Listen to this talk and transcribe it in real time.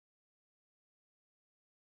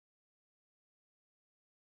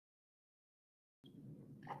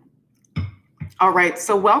All right,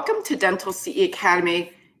 so welcome to Dental CE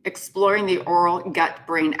Academy, exploring the oral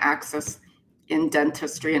gut-brain axis in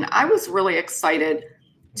dentistry. And I was really excited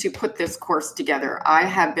to put this course together. I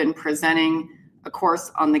have been presenting a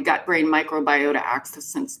course on the gut-brain microbiota axis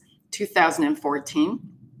since 2014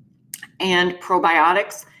 and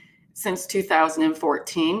probiotics since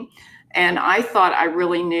 2014. And I thought I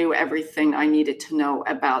really knew everything I needed to know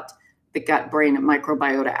about the gut-brain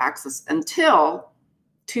microbiota axis until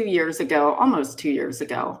 2 years ago, almost 2 years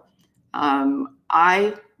ago,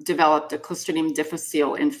 I developed a Clostridium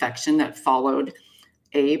difficile infection that followed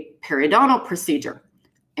a periodontal procedure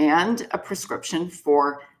and a prescription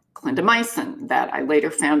for clindamycin that I later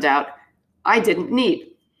found out I didn't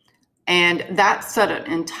need. And that set an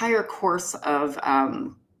entire course of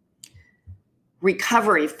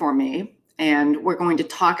recovery for me. And we're going to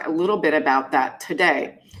talk a little bit about that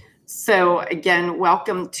today. So again,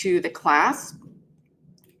 welcome to the class.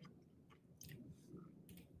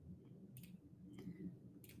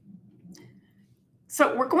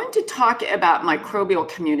 So we're going to talk about microbial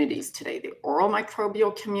communities today, the oral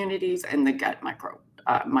microbial communities and the gut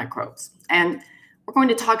microbes. And we're going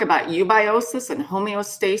to talk about eubiosis and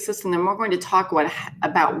homeostasis, and then we're going to talk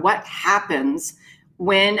about what happens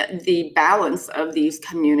when the balance of these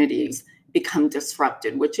communities become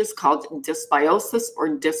disrupted, which is called dysbiosis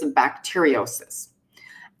or dysbacteriosis.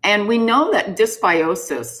 And we know that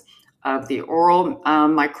dysbiosis of the oral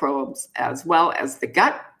microbes as well as the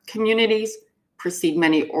gut communities precede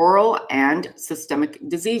many oral and systemic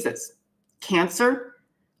diseases, cancer,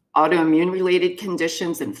 autoimmune-related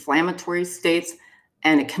conditions, inflammatory states,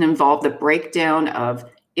 and it can involve the breakdown of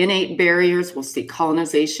innate barriers. We'll see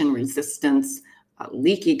colonization, resistance,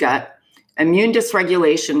 leaky gut, immune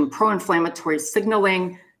dysregulation, pro-inflammatory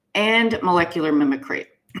signaling, and molecular mimicry.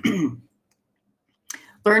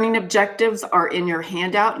 Learning objectives are in your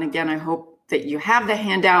handout, and again, I hope that you have the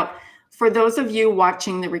handout. For those of you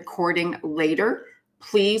watching the recording later,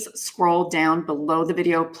 please scroll down below the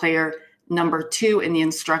video player. Number 2 in the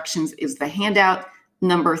instructions is the handout.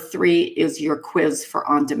 Number 3 is your quiz for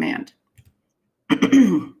on demand.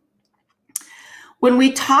 When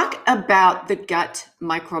we talk about the gut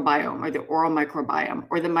microbiome or the oral microbiome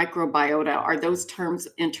or the microbiota, are those terms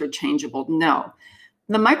interchangeable? No.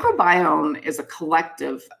 The microbiome is a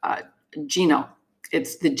collective genome.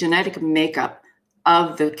 It's the genetic makeup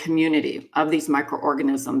of the community of these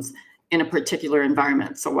microorganisms in a particular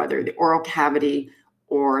environment. So whether the oral cavity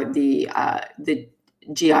or the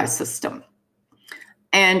GI system.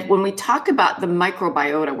 And when we talk about the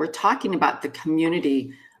microbiota, we're talking about the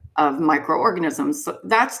community of microorganisms. So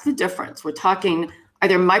that's the difference. We're talking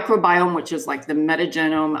either microbiome, which is like the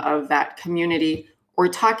metagenome of that community, or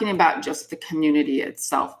talking about just the community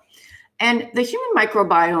itself. And the human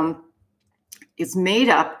microbiome is made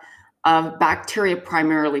up of bacteria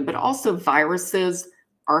primarily, but also viruses,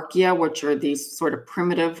 archaea, which are these sort of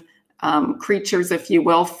primitive creatures, if you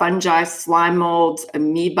will, fungi, slime molds,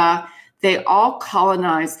 amoeba. They all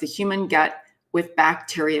colonize the human gut, with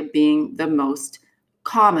bacteria being the most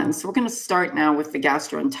common. So we're going to start now with the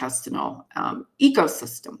gastrointestinal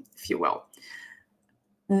ecosystem, if you will.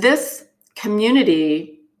 This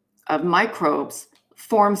community of microbes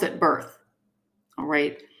forms at birth, all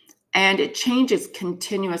right? And it changes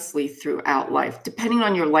continuously throughout life, depending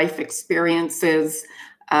on your life experiences,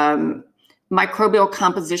 microbial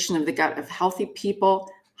composition of the gut of healthy people,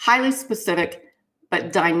 highly specific,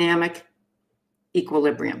 but dynamic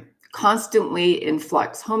equilibrium, constantly in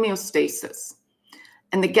flux, homeostasis.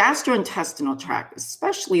 And the gastrointestinal tract,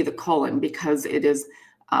 especially the colon, because it is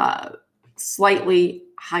slightly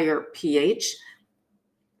higher pH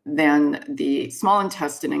than the small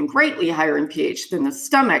intestine and greatly higher in pH than the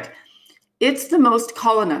stomach, it's the most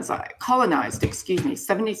colonized,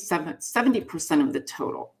 70% of the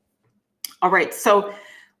total. All right, so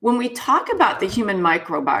when we talk about the human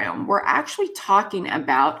microbiome, we're actually talking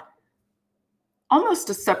about almost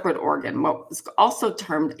a separate organ, what is also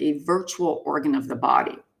termed a virtual organ of the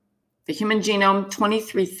body. The human genome,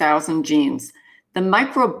 23,000 genes. The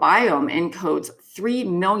microbiome encodes 3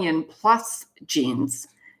 million plus genes.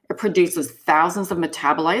 It produces thousands of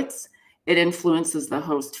metabolites. It influences the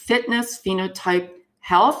host fitness, phenotype,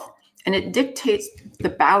 health, and it dictates the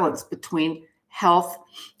balance between health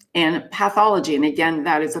and pathology. And again,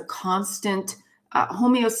 that is a constant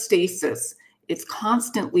homeostasis. It's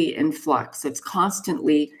constantly in flux. It's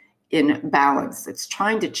constantly in balance. It's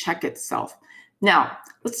trying to check itself. Now,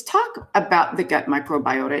 let's talk about the gut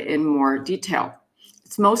microbiota in more detail.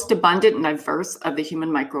 It's most abundant and diverse of the human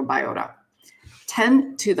microbiota.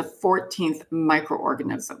 10 to the 14th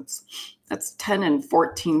microorganisms. That's 10 and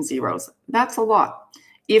 14 zeros. That's a lot.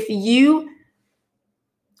 If you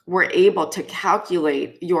were able to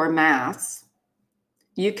calculate your mass,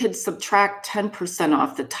 you could subtract 10%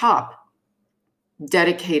 off the top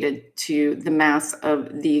dedicated to the mass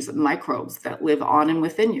of these microbes that live on and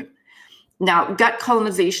within you. Now, gut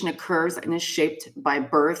colonization occurs and is shaped by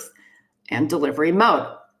birth and delivery mode.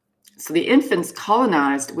 So the infant's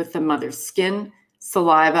colonized with the mother's skin,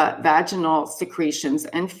 saliva, vaginal secretions,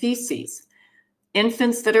 and feces.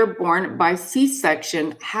 Infants that are born by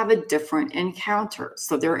C-section have a different encounter.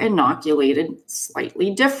 So they're inoculated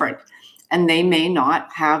slightly different, and they may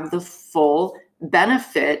not have the full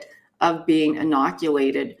benefit of being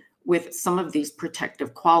inoculated with some of these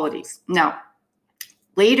protective qualities. Now,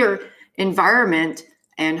 later, environment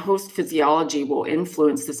and host physiology will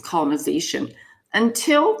influence this colonization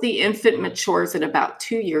until the infant matures at about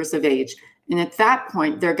 2 years of age. And at that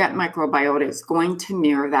point, their gut microbiota is going to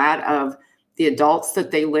mirror that of the adults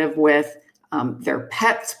that they live with, their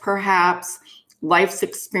pets perhaps, life's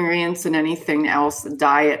experience and anything else,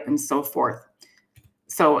 diet and so forth.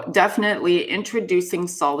 So definitely introducing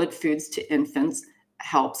solid foods to infants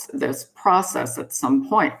helps this process at some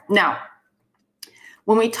point. Now,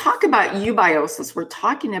 when we talk about eubiosis, we're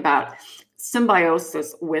talking about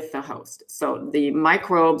symbiosis with the host. So the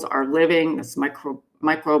microbes are living, this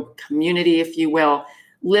microbe community, if you will,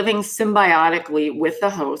 living symbiotically with the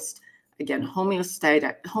host. Again,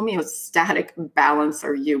 homeostatic balance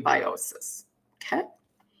or eubiosis, okay?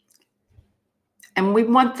 And we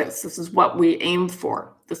want this. This is what we aim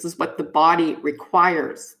for. This is what the body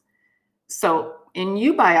requires. So in a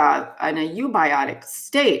eubiotic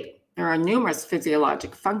state, there are numerous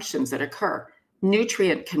physiologic functions that occur: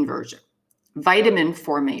 nutrient conversion, vitamin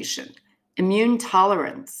formation, immune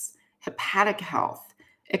tolerance, hepatic health.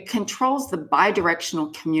 It controls the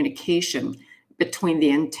bidirectional communication between the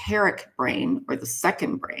enteric brain, or the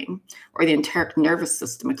second brain, or the enteric nervous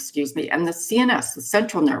system, and the CNS, the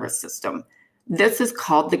central nervous system. This is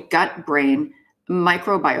called the gut-brain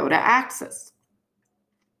microbiota axis.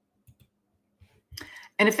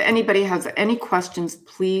 And if anybody has any questions,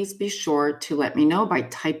 please be sure to let me know by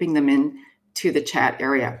typing them in to the chat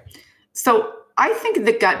area. So I think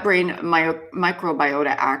the gut-brain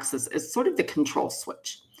microbiota axis is sort of the control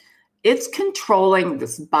switch. It's controlling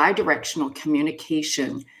this bidirectional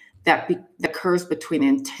communication that occurs between the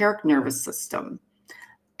enteric nervous system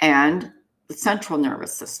and the central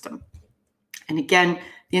nervous system. And again,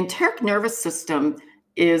 the enteric nervous system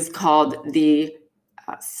is called the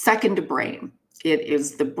second brain. It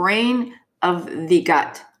is the brain of the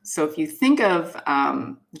gut. So if you think of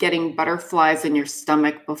getting butterflies in your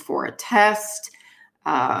stomach before a test,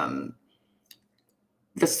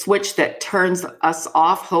 the switch that turns us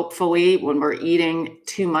off, hopefully, when we're eating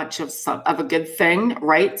too much of a good thing,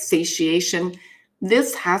 right? Satiation.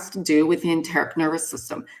 This has to do with the enteric nervous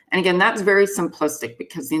system. And again, that's very simplistic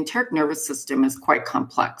because the enteric nervous system is quite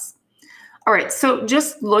complex. All right, so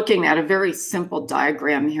just looking at a very simple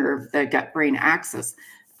diagram here of the gut-brain axis.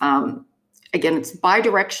 Again, it's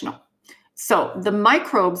bidirectional. So the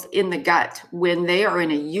microbes in the gut, when they are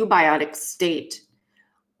in a eubiotic state,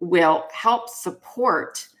 will help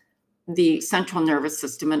support the central nervous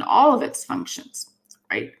system and all of its functions,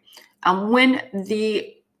 right? When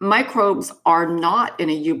the microbes are not in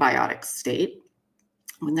a eubiotic state,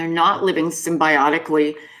 when they're not living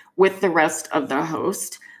symbiotically with the rest of the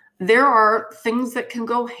host, there are things that can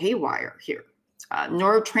go haywire here.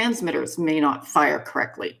 Neurotransmitters may not fire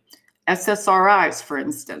correctly. SSRIs, for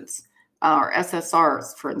instance, or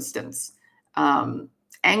SSRs, for instance.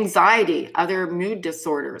 Anxiety, other mood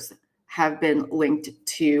disorders have been linked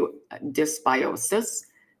to dysbiosis,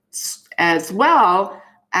 as well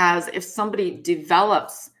as if somebody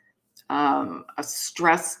develops a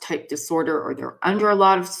stress type disorder, or they're under a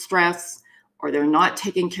lot of stress, or they're not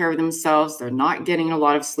taking care of themselves, they're not getting a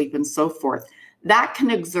lot of sleep and so forth, that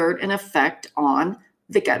can exert an effect on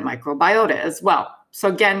the gut microbiota as well. So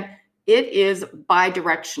again, it is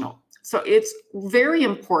bidirectional. So it's very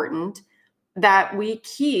important that we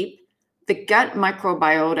keep the gut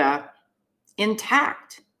microbiota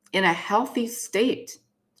intact, in a healthy state.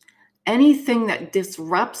 Anything that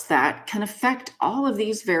disrupts that can affect all of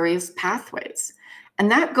these various pathways. And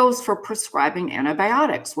that goes for prescribing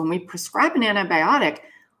antibiotics. When we prescribe an antibiotic,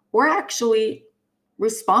 we're actually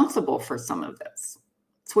responsible for some of this.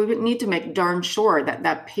 So we would need to make darn sure that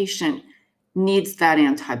that patient needs that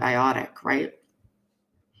antibiotic, right?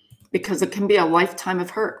 Because it can be a lifetime of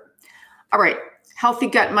hurt. All right, healthy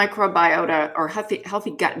gut microbiota, or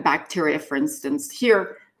healthy gut bacteria, for instance.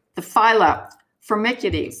 Here, the phyla,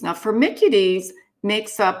 Firmicutes. Now, Firmicutes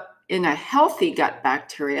makes up, in a healthy gut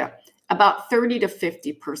bacteria, about 30 to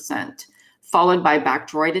 50%. followed by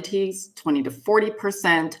Bacteroidetes, 20 to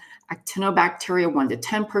 40%, Actinobacteria, 1 to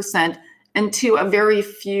 10%, and to a very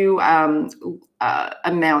few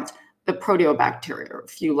amount, the Proteobacteria, a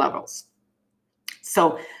few levels.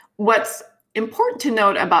 So what's important to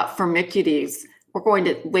note about Firmicutes, we're going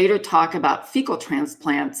to later talk about fecal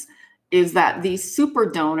transplants, is that these super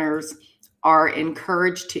donors are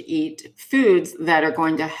encouraged to eat foods that are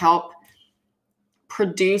going to help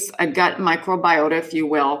produce a gut microbiota, if you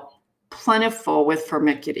will, plentiful with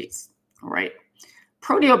Firmicutes, all right?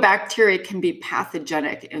 Proteobacteria can be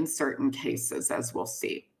pathogenic in certain cases, as we'll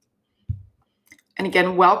see. And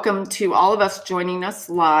again, welcome to all of us joining us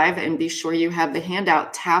live, and be sure you have the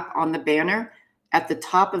handout. Tap on the banner at the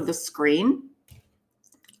top of the screen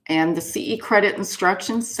and the CE credit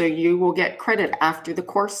instructions, so you will get credit after the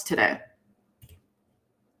course today.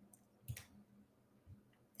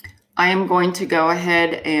 I am going to go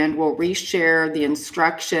ahead and we'll reshare the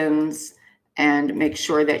instructions and make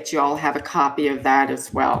sure that you all have a copy of that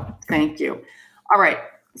as well. Thank you. All right,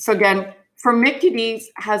 so again, Firmicutes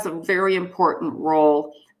has a very important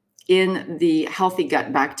role in the healthy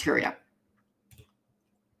gut bacteria.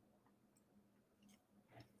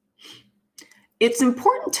 It's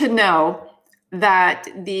important to know that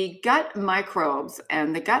the gut microbes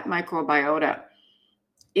and the gut microbiota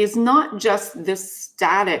is not just this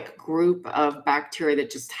static group of bacteria that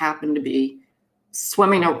just happen to be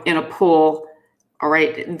swimming in a pool, all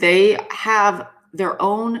right? They have their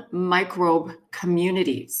own microbe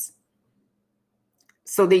communities.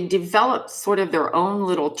 So they develop sort of their own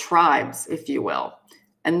little tribes, if you will.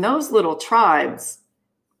 And those little tribes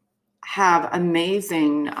have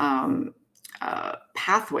amazing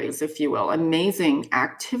pathways, if you will, amazing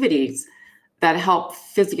activities that help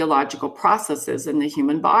physiological processes in the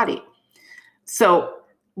human body. So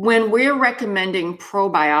when we're recommending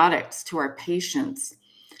probiotics to our patients,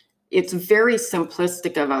 it's very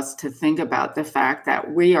simplistic of us to think about the fact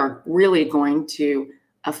that we are really going to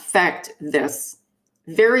affect this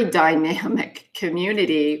very dynamic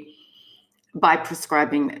community by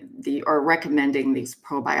prescribing or recommending these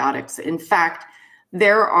probiotics. In fact,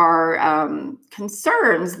 there are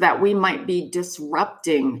concerns that we might be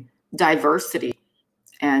disrupting diversity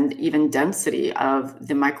and even density of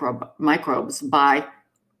the microbes by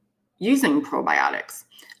using probiotics.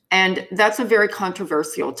 And that's a very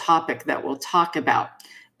controversial topic that we'll talk about.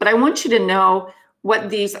 But I want you to know what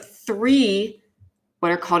these three,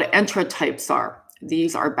 what are called enterotypes are.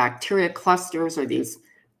 These are bacteria clusters, or these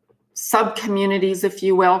subcommunities, if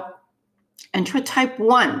you will. Enterotype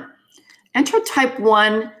 1. Enterotype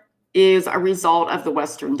 1 is a result of the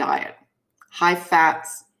Western diet. High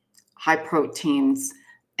fats, high proteins,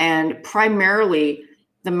 and primarily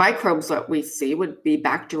the microbes that we see would be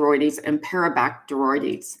Bacteroides and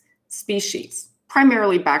Parabacteroides species,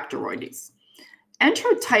 primarily Bacteroides.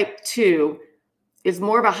 Enterotype 2 is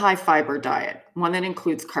more of a high fiber diet, one that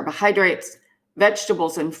includes carbohydrates,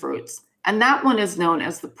 vegetables, and fruits. And that one is known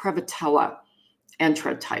as the Prevotella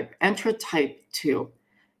enterotype, enterotype 2.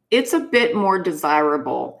 It's a bit more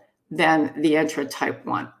desirable than the enterotype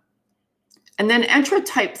 1. And then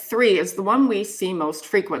enterotype 3 is the one we see most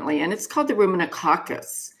frequently, and it's called the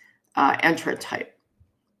Ruminococcus enterotype.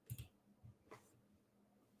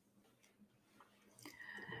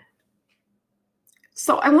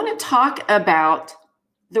 So I want to talk about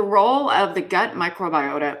the role of the gut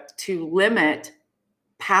microbiota to limit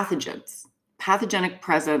pathogens, pathogenic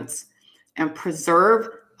presence, and preserve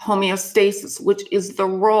homeostasis, which is the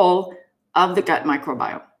role of the gut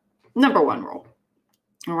microbiome. Number one role,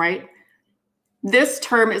 all right? This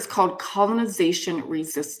term is called colonization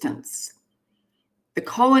resistance. The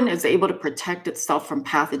colon is able to protect itself from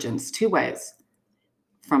pathogens two ways.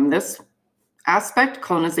 From this aspect,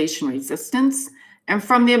 colonization resistance, and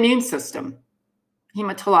from the immune system,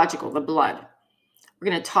 hematological, the blood. We're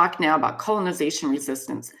going to talk now about colonization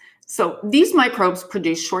resistance. So these microbes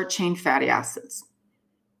produce short-chain fatty acids.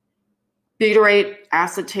 Butyrate,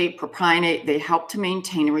 acetate, propionate, they help to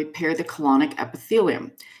maintain and repair the colonic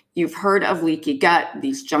epithelium. You've heard of leaky gut,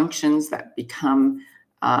 these junctions that become,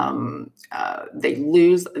 they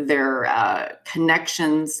lose their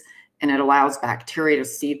connections, and it allows bacteria to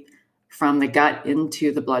seep from the gut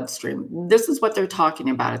into the bloodstream. This is what they're talking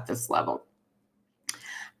about at this level.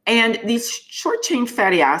 And these short-chain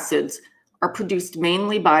fatty acids are produced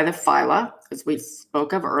mainly by the phyla, as we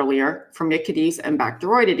spoke of earlier, Firmicutes and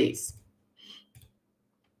Bacteroidetes.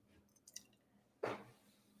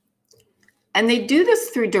 And they do this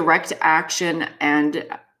through direct action, and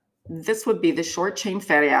this would be the short-chain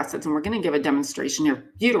fatty acids, and we're going to give a demonstration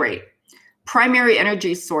here. Butyrate, primary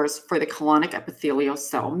energy source for the colonic epithelial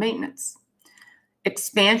cell maintenance.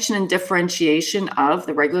 expansion and differentiation of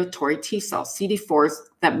the regulatory T cells, CD4s,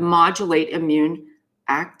 that modulate immune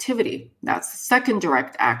activity. That's the second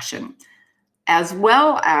direct action, as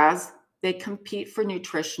well as they compete for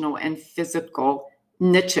nutritional and physical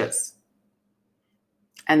niches.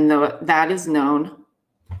 And that is known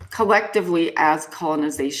collectively as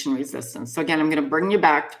colonization resistance. So again, I'm going to bring you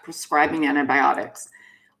back to prescribing antibiotics.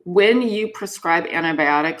 When you prescribe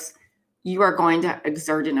antibiotics, you are going to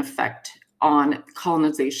exert an effect on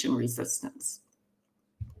colonization resistance.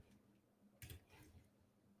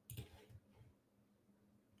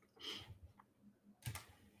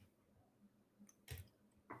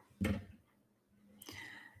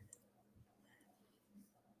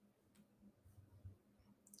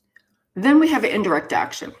 Then we have indirect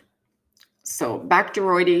action. So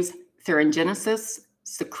Bacteroides thuringiensis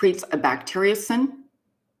secretes a bacteriocin.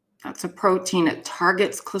 That's a protein that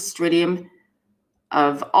targets Clostridium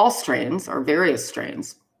of all strains or various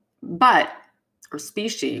strains, or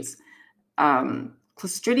species.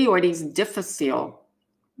 Clostridioides difficile,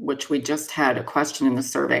 which we just had a question in the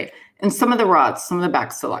survey, and some of the rods, some of the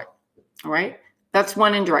bacilli. All right, that's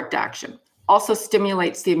one indirect action. Also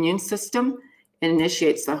stimulates the immune system and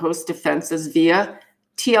initiates the host defenses via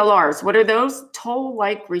TLRs. What are those?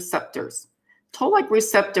 Toll-like receptors. Toll-like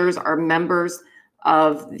receptors are members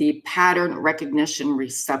of the pattern recognition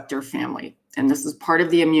receptor family, and this is part of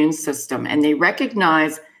the immune system, and they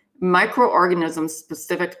recognize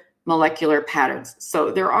microorganism-specific molecular patterns.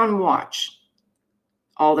 So they're on watch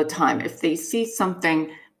all the time. If they see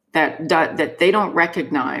something that they don't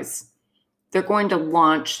recognize, they're going to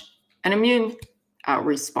launch an immune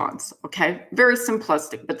response, okay? Very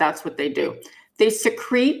simplistic, but that's what they do. They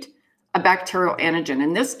secrete a bacterial antigen.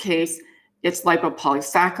 In this case, it's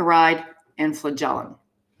lipopolysaccharide and flagellin.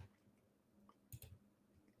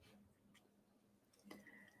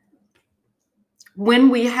 When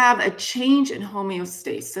we have a change in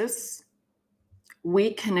homeostasis,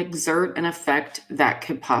 we can exert an effect that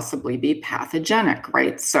could possibly be pathogenic,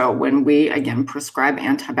 right? So when we, again, prescribe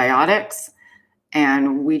antibiotics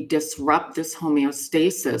and we disrupt this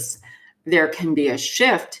homeostasis, there can be a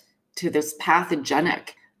shift to this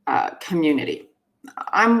pathogenic community.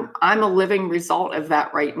 I'm a living result of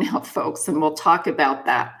that right now, folks, and we'll talk about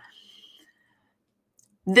that.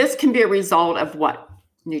 This can be a result of what?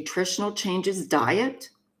 Nutritional changes, diet,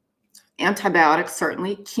 antibiotics,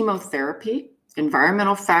 certainly, chemotherapy,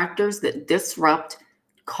 environmental factors that disrupt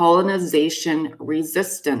colonization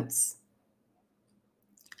resistance,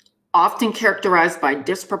 often characterized by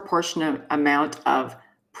disproportionate amount of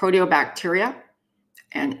proteobacteria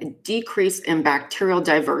and a decrease in bacterial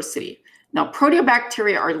diversity. Now,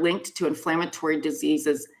 proteobacteria are linked to inflammatory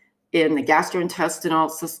diseases in the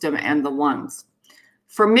gastrointestinal system and the lungs.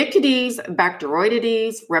 Firmicutes,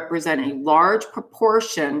 Bacteroidetes represent a large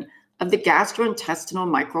proportion of the gastrointestinal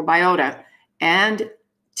microbiota, and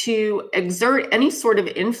to exert any sort of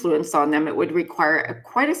influence on them, it would require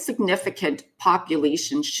quite a significant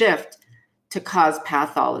population shift to cause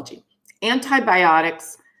pathology.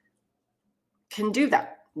 Antibiotics can do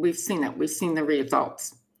that. We've seen it. We've seen the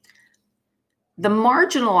results. The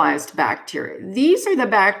marginalized bacteria, these are the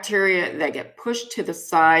bacteria that get pushed to the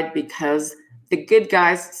side because the good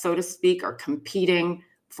guys, so to speak, are competing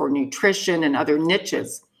for nutrition and other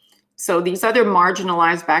niches. So these other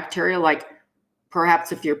marginalized bacteria, like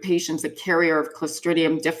perhaps if your patient's a carrier of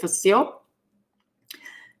Clostridium difficile,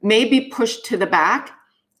 may be pushed to the back,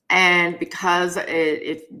 and because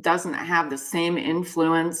it doesn't have the same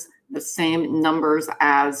influence, the same numbers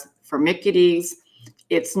as Firmicutes,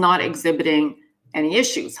 it's not exhibiting any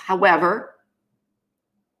issues. However,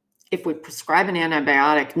 if we prescribe an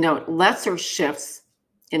antibiotic, note lesser shifts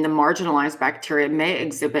in the marginalized bacteria may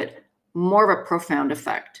exhibit more of a profound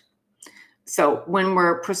effect. So when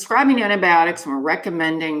we're prescribing antibiotics and we're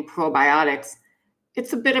recommending probiotics,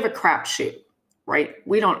 it's a bit of a crapshoot, right?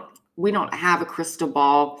 We don't have a crystal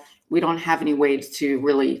ball. We don't have any ways to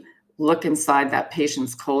really look inside that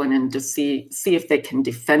patient's colon and to see if they can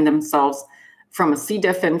defend themselves from a C.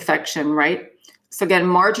 diff infection, right? So again,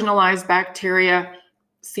 marginalized bacteria,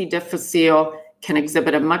 C. difficile, can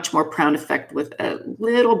exhibit a much more profound effect with a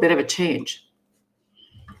little bit of a change.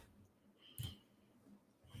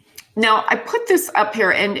 Now, I put this up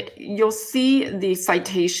here, and you'll see the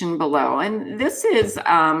citation below. And this is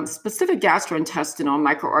specific gastrointestinal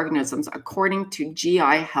microorganisms according to GI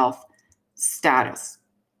health status.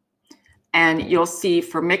 And you'll see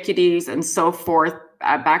Firmicutes and so forth,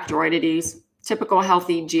 Bacteroidetes, typical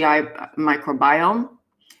healthy GI microbiome.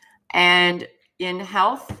 And in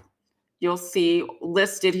health, you'll see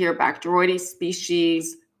listed here Bacteroides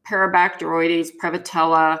species, Parabacteroides,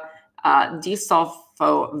 Prevotella,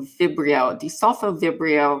 desulfovibrio.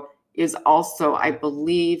 Desulfovibrio is also, I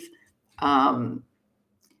believe,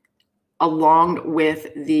 along with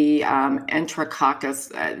the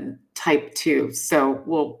Enterococcus type 2.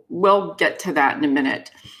 So we'll get to that in a minute.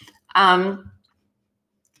 And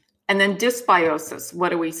then dysbiosis, what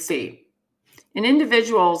do we see? In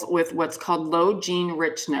individuals with what's called low gene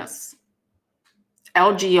richness,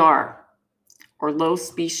 LGR, or low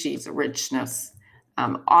species richness,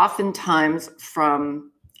 oftentimes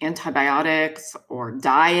from antibiotics or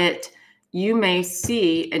diet, you may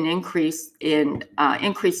see an increase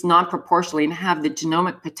non-proportionally and have the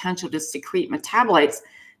genomic potential to secrete metabolites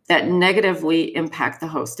that negatively impact the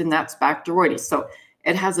host, and that's Bacteroides. So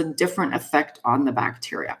it has a different effect on the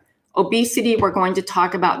bacteria. Obesity, we're going to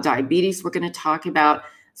talk about. Diabetes, we're going to talk about.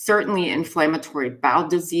 Certainly inflammatory bowel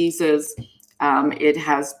diseases. It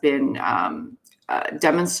has been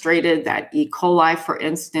demonstrated that E. coli, for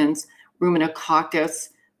instance,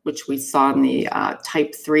 ruminococcus, which we saw in the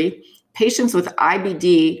type 3, patients with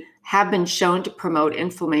IBD have been shown to promote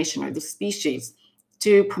inflammation, or the species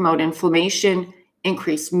to promote inflammation,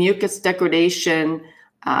 increase mucus degradation,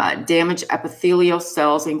 damage epithelial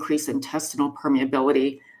cells, increase intestinal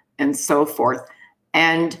permeability, and so forth.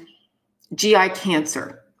 And GI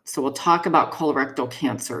cancer. So we'll talk about colorectal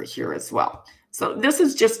cancer here as well. So this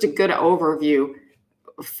is just a good overview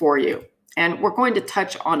for you. And we're going to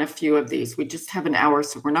touch on a few of these. We just have an hour,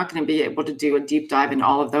 so we're not going to be able to do a deep dive in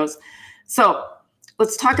all of those. So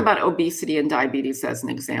let's talk about obesity and diabetes as an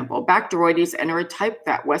example. Bacteroides enterotype,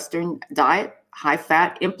 that Western diet, high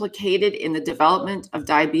fat, implicated in the development of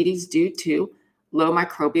diabetes due to low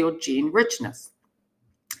microbial gene richness.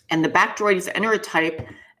 And the Bacteroides enterotype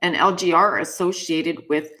and LGR are associated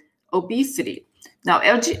with obesity. Now,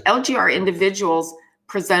 LGR individuals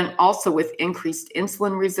present also with increased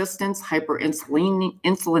insulin resistance,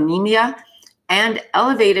 hyperinsulinemia, and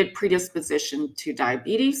elevated predisposition to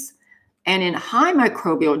diabetes. And in high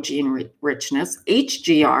microbial gene richness,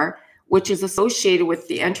 HGR, which is associated with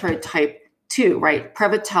the enterotype 2, right?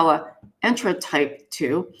 Prevotella enterotype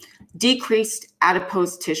 2, decreased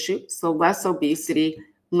adipose tissue, so less obesity,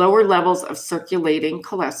 lower levels of circulating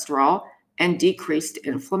cholesterol, and decreased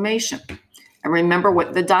inflammation. And remember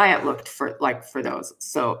what the diet looked like for those.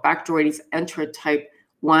 So Bacteroides enterotype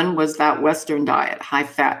 1 was that Western diet, high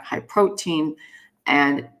fat, high protein,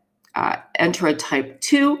 and enterotype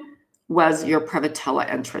 2 was your Prevotella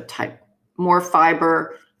enterotype, more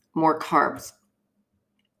fiber, more carbs.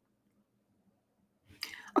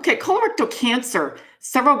 Okay, colorectal cancer.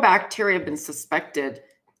 Several bacteria have been suspected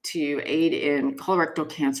to aid in colorectal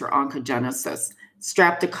cancer oncogenesis.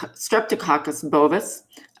 Streptococcus bovis,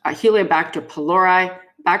 Helicobacter pylori,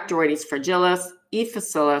 Bacteroides fragilis, E.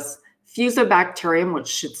 facilis, Fusobacterium, which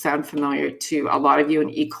should sound familiar to a lot of you,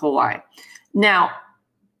 and E. coli. Now,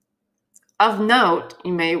 of note,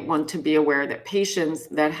 you may want to be aware that patients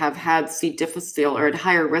that have had C. difficile are at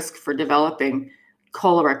higher risk for developing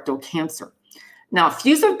colorectal cancer. Now,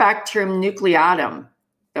 Fusobacterium nucleatum,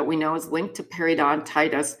 that we know is linked to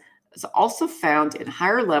periodontitis, is also found in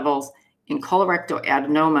higher levels in colorectal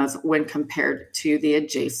adenomas when compared to the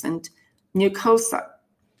adjacent mucosa.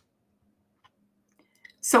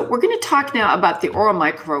 So we're going to talk now about the oral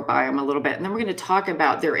microbiome a little bit, and then we're going to talk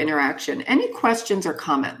about their interaction. Any questions or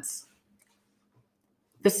comments?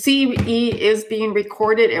 The CE is being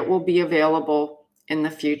recorded. It will be available in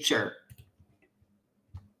the future.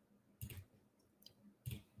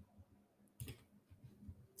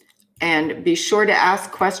 And be sure to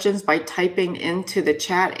ask questions by typing into the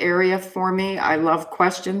chat area for me. I love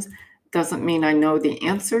questions. Doesn't mean I know the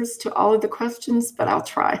answers to all of the questions, but I'll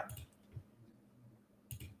try.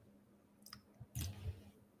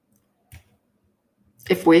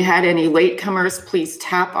 If we had any latecomers, please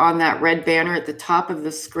tap on that red banner at the top of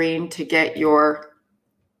the screen to get your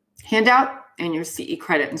handout and your CE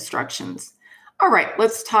credit instructions. All right,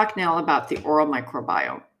 let's talk now about the oral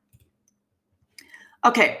microbiome.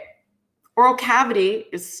 Okay. Oral cavity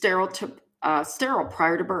is sterile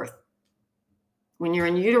prior to birth. When you're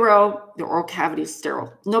in utero, the oral cavity is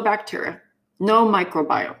sterile. No bacteria, no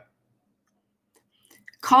microbiome.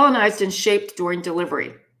 Colonized and shaped during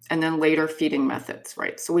delivery, and then later feeding methods,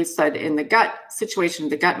 right? So we said in the gut situation,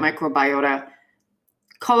 the gut microbiota,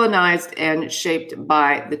 colonized and shaped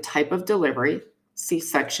by the type of delivery,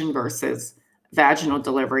 C-section versus vaginal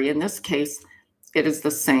delivery. In this case, it is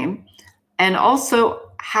the same. And also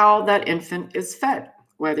how that infant is fed,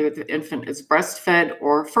 whether the infant is breastfed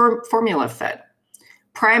or formula fed.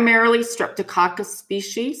 Primarily Streptococcus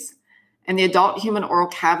species. In the adult human oral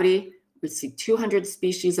cavity, we see 200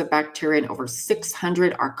 species of bacteria, and over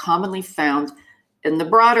 600 are commonly found in the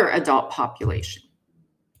broader adult population.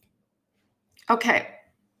 Okay.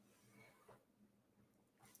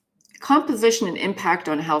 Composition and impact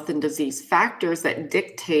on health and disease, factors that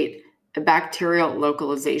dictate a bacterial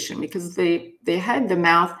localization, because the head, the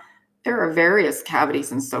mouth, there are various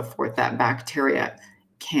cavities and so forth that bacteria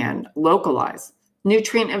can localize.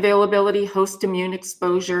 Nutrient availability, host immune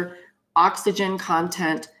exposure, oxygen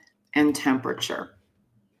content, and temperature.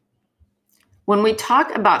 When we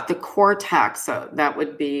talk about the core taxa, that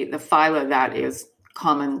would be the phyla that is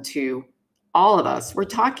common to all of us, we're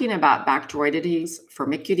talking about Bacteroidetes,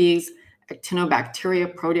 Firmicutes,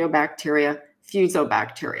 Actinobacteria, Proteobacteria,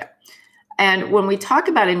 Fusobacteria. And when we talk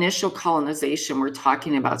about initial colonization, we're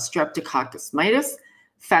talking about Streptococcus mitis,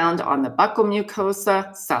 found on the buccal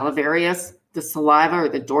mucosa, salivarius, the saliva or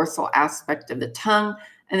the dorsal aspect of the tongue,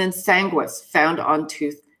 and then sanguis, found on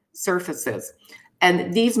tooth surfaces.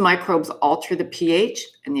 And these microbes alter the pH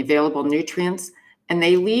and the available nutrients, and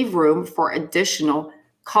they leave room for additional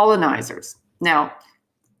colonizers. Now,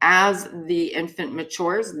 as the infant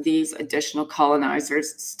matures, these additional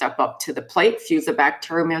colonizers step up to the plate.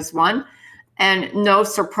 Fusobacterium is one, and no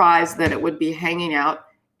surprise that it would be hanging out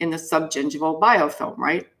in the subgingival biofilm,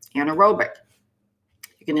 right? Anaerobic.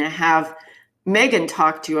 You're going to have Megan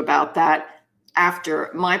talk to you about that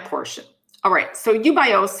after my portion. All right, so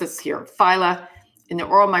eubiosis here, phyla. In the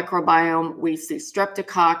oral microbiome, we see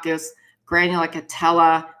Streptococcus,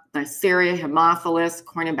 Granulocytella, Neisseria, Haemophilus,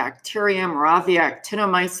 Corynebacterium, Moravia,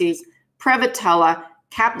 Actinomyces, Prevotella,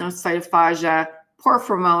 Capnocytophaga,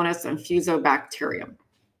 Porphyromonas, and Fusobacterium.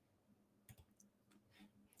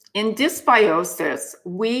 In dysbiosis,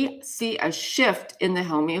 we see a shift in the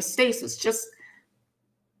homeostasis, just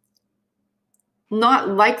not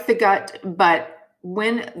like the gut, but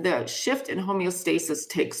when the shift in homeostasis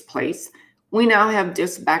takes place, we now have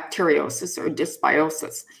dysbacteriosis or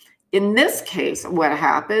dysbiosis. In this case, what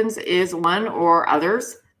happens is one or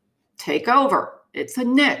others take over. It's a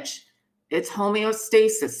niche. It's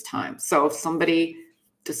homeostasis time. So if somebody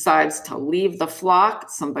decides to leave the flock,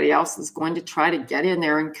 somebody else is going to try to get in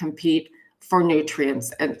there and compete for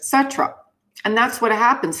nutrients, etc. And that's what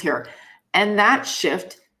happens here. And that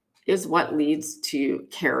shift is what leads to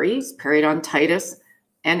caries, periodontitis,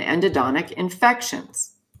 and endodontic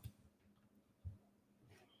infections.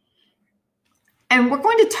 And we're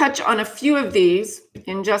going to touch on a few of these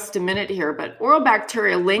in just a minute here, but oral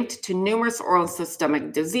bacteria linked to numerous oral and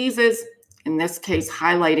systemic diseases, in this case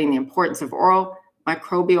highlighting the importance of oral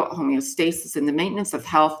microbial homeostasis in the maintenance of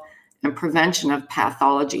health and prevention of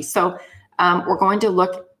pathology. So we're going to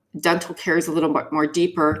look dental caries a little bit more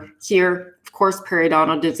deeper here. Of course,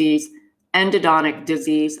 periodontal disease, endodontic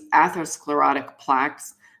disease, atherosclerotic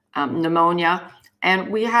plaques, pneumonia, and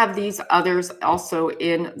we have these others also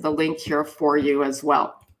in the link here for you as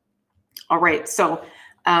well. All right, so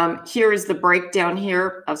here is the breakdown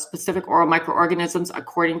here of specific oral microorganisms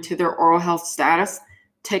according to their oral health status.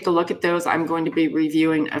 Take a look at those. I'm going to be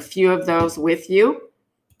reviewing a few of those with you.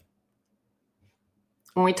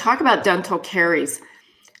 When we talk about dental caries,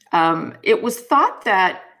 it was thought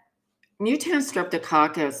that Mutans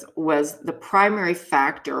streptococcus was the primary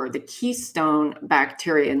factor, the keystone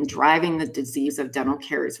bacteria in driving the disease of dental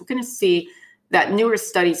caries. We're going to see that newer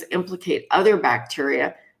studies implicate other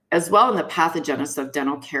bacteria as well in the pathogenesis of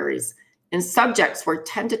dental caries in subjects where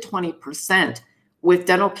 10 to 20% with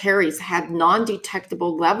dental caries had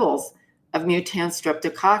non-detectable levels of Mutans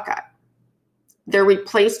streptococci. They're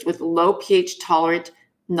replaced with low pH tolerant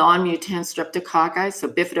non-Mutans streptococci, so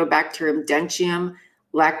Bifidobacterium dentium,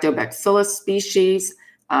 Lactobacillus species,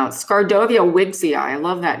 Scardovia wigsii, I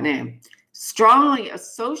love that name, strongly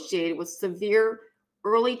associated with severe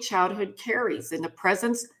early childhood caries in the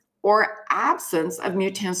presence or absence of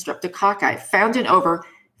Mutans streptococci, found in over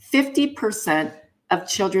 50% of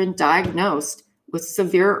children diagnosed with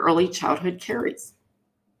severe early childhood caries.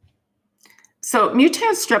 So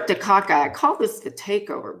Mutans streptococci, I call this the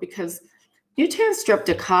takeover because Mutans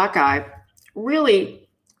streptococci really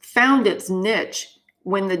found its niche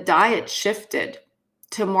when the diet shifted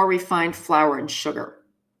to more refined flour and sugar.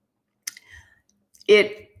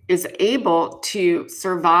 It is able to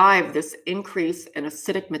survive this increase in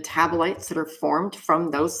acidic metabolites that are formed from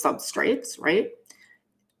those substrates, right?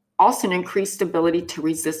 Also an increased ability to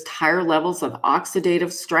resist higher levels of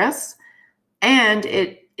oxidative stress, and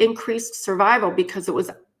it increased survival because it was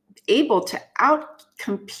able to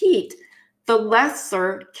outcompete the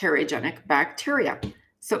lesser cariogenic bacteria.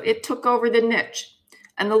 So it took over the niche,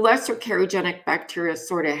 and the lesser cariogenic bacteria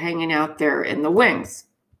sort of hanging out there in the wings.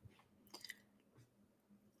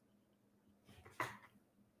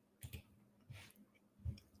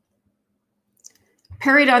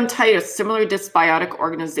 Periodontitis, similar dysbiotic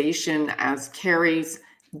organization as caries,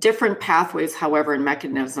 different pathways, however, and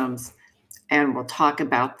mechanisms, and we'll talk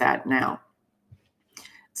about that now.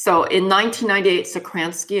 So in 1998,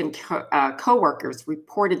 Sokransky and co-workers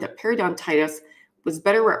reported that periodontitis was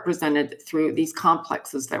better represented through these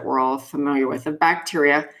complexes that we're all familiar with of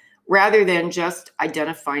bacteria, rather than just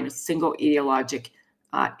identifying a single etiologic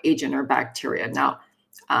agent or bacteria. Now,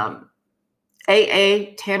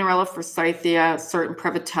 AA, Tannerella forsythia, certain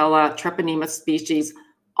Prevotella, Treponema species,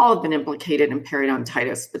 all have been implicated in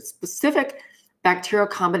periodontitis, but specific bacterial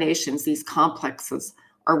combinations, these complexes,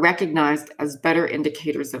 are recognized as better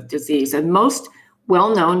indicators of disease, and most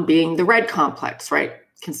well-known being the red complex, right?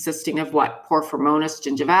 Consisting of what? Porphyromonas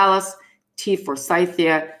gingivalis, T.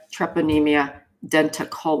 forsythia, Treponema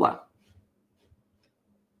denticola.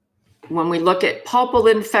 When we look at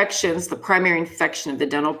pulpal infections, the primary infection of the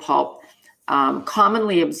dental pulp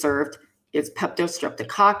commonly observed is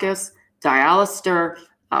Peptostreptococcus, Dialister,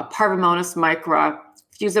 Parvomonas micra,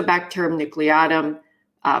 Fusobacterium nucleatum,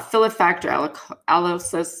 Filofactor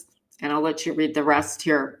allosis, and I'll let you read the rest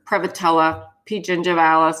here, Prevotella, P.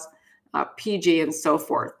 gingivalis, PG, and so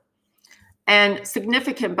forth. And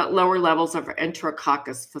significant but lower levels of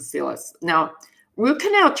Enterococcus facilis. Now, root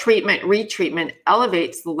canal treatment, retreatment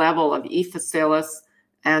elevates the level of E. facilis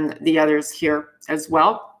and the others here as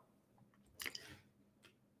well.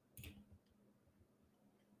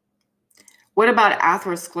 What about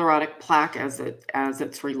atherosclerotic plaque as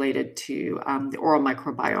it's related to the oral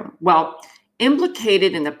microbiome? Well,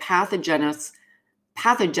 implicated in the pathogenesis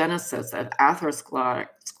of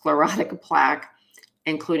atherosclerotic plaque,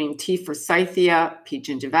 including T. forsythia, P.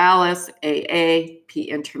 gingivalis, AA,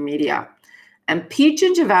 P. intermedia. And P.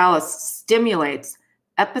 gingivalis stimulates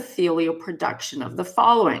epithelial production of the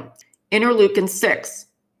following. Interleukin 6.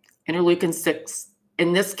 Interleukin 6,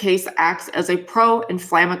 in this case, acts as a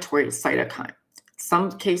pro-inflammatory cytokine. In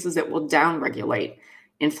some cases, it will downregulate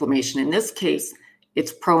inflammation. In this case,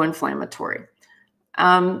 it's pro-inflammatory.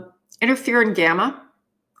 Interferon gamma,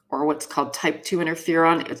 or what's called type 2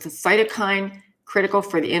 interferon, it's a cytokine critical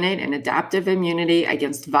for the innate and adaptive immunity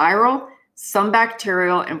against viral, some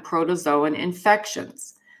bacterial, and protozoan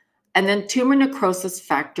infections. And then tumor necrosis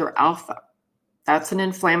factor alpha. That's an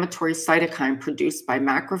inflammatory cytokine produced by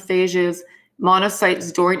macrophages,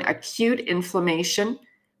 monocytes during acute inflammation,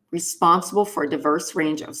 responsible for a diverse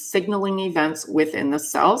range of signaling events within the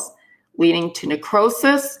cells, leading to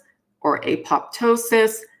necrosis or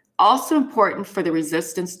apoptosis, also important for the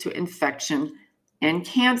resistance to infection and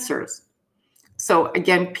cancers. So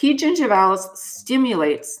again, P. gingivalis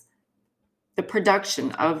stimulates the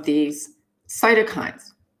production of these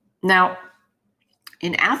cytokines. Now,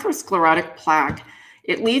 in atherosclerotic plaque,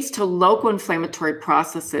 it leads to local inflammatory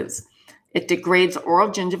processes. It degrades oral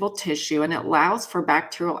gingival tissue and it allows for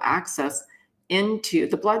bacterial access into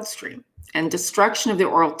the bloodstream. And destruction of the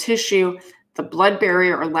oral tissue, the blood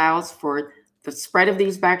barrier allows for the spread of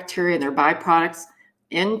these bacteria and their byproducts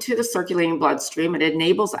into the circulating bloodstream. It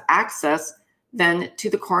enables access then to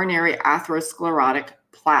the coronary atherosclerotic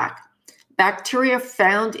plaque. Bacteria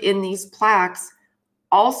found in these plaques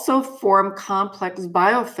also form complex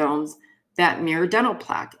biofilms that mirror dental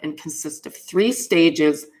plaque and consist of 3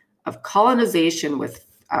 stages of colonization with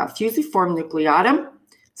fusiform nucleatum,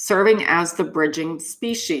 serving as the bridging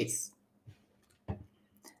species.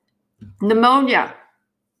 Pneumonia,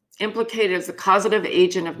 implicated as a causative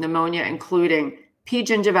agent of pneumonia, including P.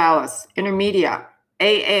 gingivalis, intermedia,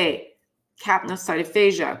 AA,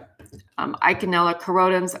 capnocytophagia, Eikenella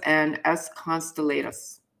corrodens, and S.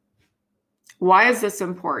 constellatus. Why is this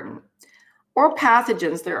important? Oral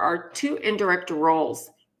pathogens, there are 2 indirect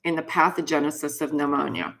roles in the pathogenesis of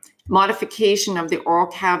pneumonia. Modification of the oral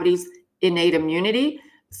cavity's innate immunity,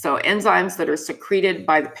 so enzymes that are secreted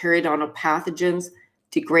by the periodontal pathogens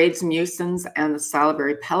degrades mucins and the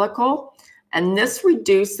salivary pellicle, and this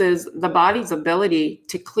reduces the body's ability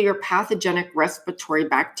to clear pathogenic respiratory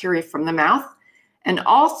bacteria from the mouth, and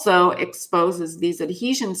also exposes these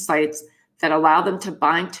adhesion sites that allow them to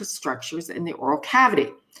bind to structures in the oral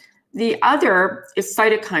cavity. The other is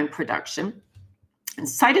cytokine production, and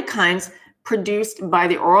cytokines produced by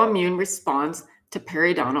the oral immune response to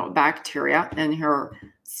periodontal bacteria, and here are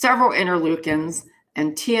several interleukins,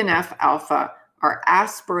 and TNF alpha are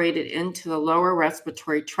aspirated into the lower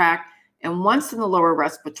respiratory tract, and once in the lower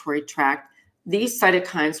respiratory tract, these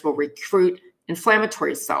cytokines will recruit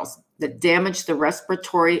inflammatory cells that damage the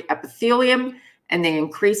respiratory epithelium, and they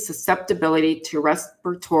increase susceptibility to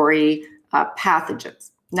respiratory pathogens.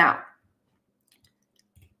 Now,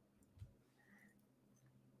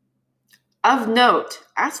 of note,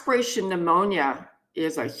 aspiration pneumonia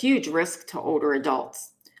is a huge risk to older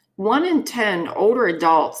adults. 1 in 10 older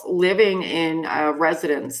adults living in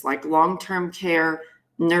residence like long-term care,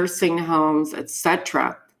 nursing homes,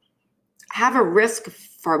 etc., have a risk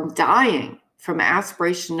from dying from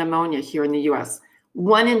aspiration pneumonia here in the US.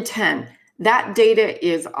 1 in 10. That data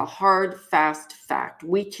is a hard, fast fact.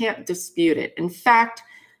 We can't dispute it. In fact,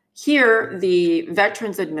 here, the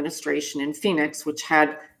Veterans Administration in Phoenix, which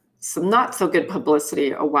had some not so good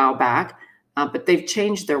publicity a while back, but they've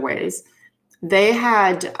changed their ways. They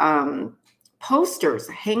had posters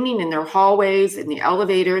hanging in their hallways, in the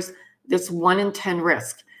elevators, this 1 in 10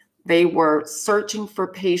 risk. They were searching for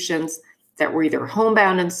patients that were either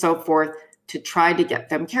homebound and so forth to try to get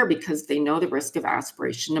them care because they know the risk of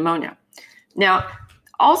aspiration pneumonia. Now,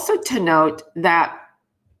 also to note that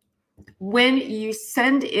when you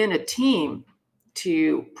send in a team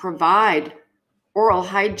to provide oral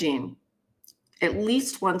hygiene at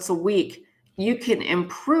least once a week, you can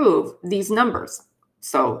improve these numbers.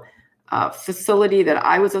 So a facility that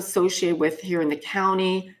I was associated with here in the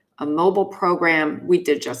county, a mobile program, we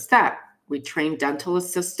did just that. We trained dental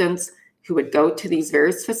assistants who would go to these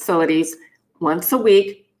various facilities once a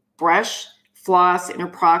week, brush, floss,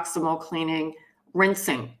 interproximal cleaning,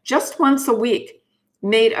 rinsing, just once a week,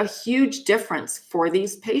 made a huge difference for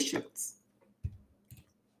these patients.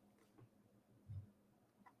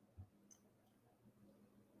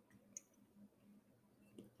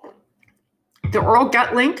 The oral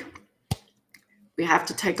gut link, we have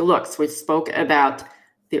to take a look. So we spoke about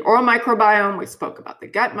the oral microbiome, we spoke about the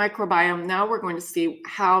gut microbiome. Now we're going to see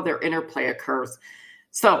how their interplay occurs.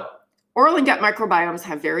 So oral and gut microbiomes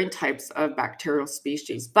have varying types of bacterial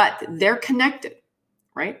species, but they're connected,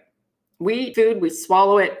 right? We eat food, we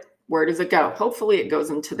swallow it. Where does it go? Hopefully it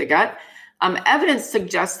goes into the gut. Evidence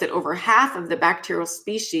suggests that over half of the bacterial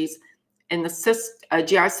species in the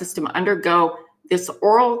GI system undergo this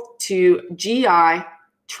oral to GI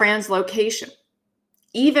translocation,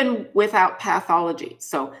 even without pathology.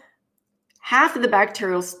 So half of the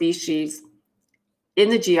bacterial species in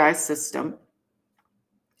the GI system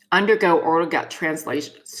undergo oral gut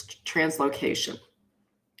translocation.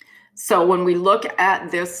 So when we look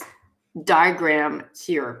at this diagram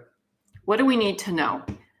here, what do we need to know?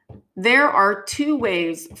 There are two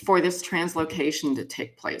ways for this translocation to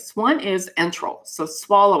take place. One is enteral, so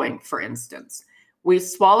swallowing, for instance. We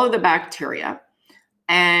swallow the bacteria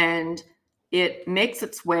and it makes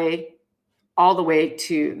its way all the way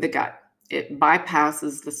to the gut. It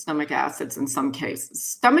bypasses the stomach acids in some cases.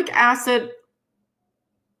 Stomach acid,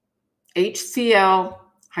 HCl,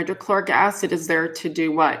 hydrochloric acid is there to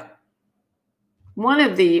do what? One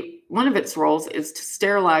of its roles is to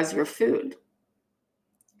sterilize your food.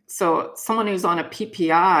 So someone who's on a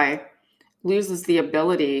PPI loses the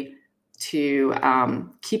ability to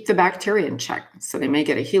keep the bacteria in check. So they may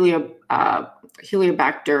get a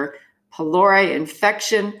Helicobacter pylori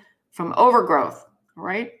infection from overgrowth,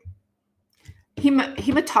 right?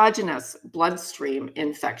 Hematogenous bloodstream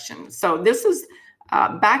infection. So this is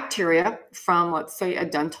bacteria from, let's say, a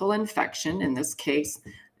dental infection. In this case,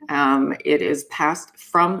 it is passed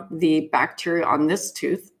from the bacteria on this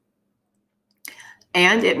tooth,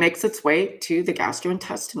 and it makes its way to the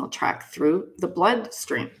gastrointestinal tract through the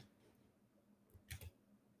bloodstream.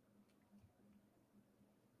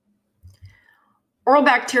 Oral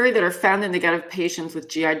bacteria that are found in the gut of patients with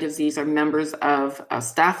GI disease are members of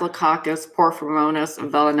Staphylococcus, Porphyromonas,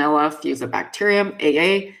 Veillonella, Fusobacterium,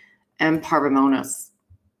 AA, and Parvomonas.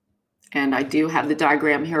 And I do have the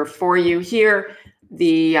diagram here for you here,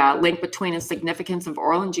 the link between the significance of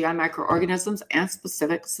oral and GI microorganisms and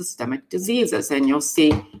specific systemic diseases. And you'll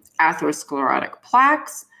see atherosclerotic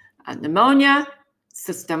plaques, pneumonia,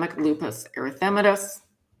 systemic lupus erythematous,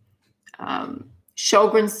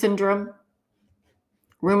 Sjogren's syndrome,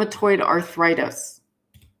 rheumatoid arthritis.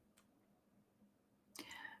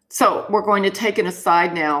 So we're going to take an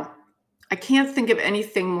aside now. I can't think of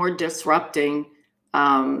anything more disrupting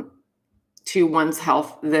to one's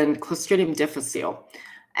health than Clostridium difficile.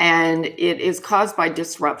 And it is caused by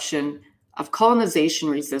disruption of colonization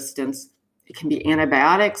resistance. It can be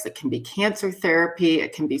antibiotics, it can be cancer therapy,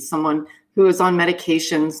 it can be someone who is on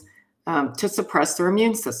medications to suppress their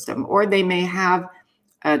immune system, or they may have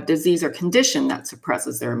a disease or condition that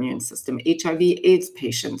suppresses their immune system, HIV/AIDS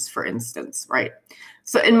patients, for instance, right?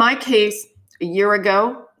 So in my case, a year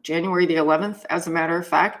ago, January the 11th, as a matter of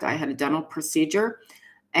fact, I had a dental procedure,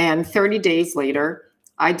 and 30 days later,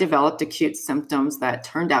 I developed acute symptoms that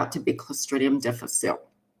turned out to be Clostridium difficile.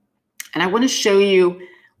 And I want to show you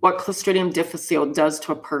what Clostridium difficile does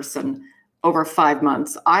to a person over 5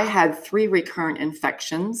 months. I had 3 recurrent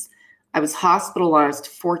infections. I was hospitalized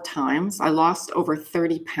 4 times. I lost over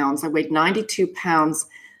 30 pounds. I weighed 92 pounds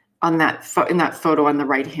on that in that photo on the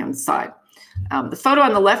right-hand side. The photo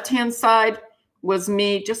on the left-hand side was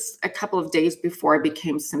me just a couple of days before I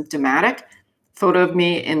became symptomatic. Photo of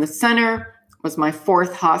me in the center was my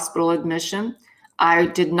 4th hospital admission. I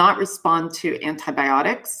did not respond to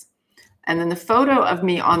antibiotics. And then the photo of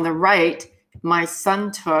me on the right, my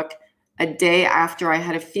son took a day after I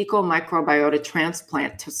had a fecal microbiota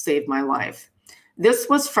transplant to save my life. This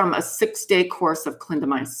was from a 6-day course of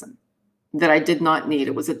clindamycin that I did not need.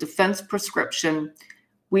 It was a defense prescription.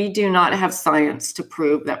 We do not have science to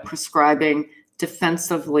prove that prescribing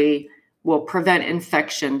defensively will prevent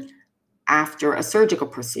infection after a surgical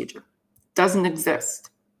procedure. Doesn't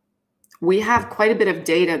exist. We have quite a bit of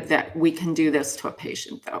data that we can do this to a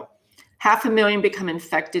patient, though. 500,000 become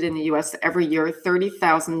infected in the US every year,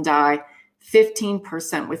 30,000 die,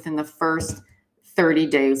 15% within the first 30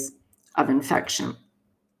 days of infection.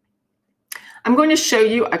 I'm going to show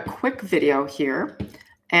you a quick video here.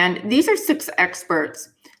 And these are 6 experts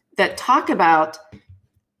that talk about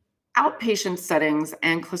outpatient settings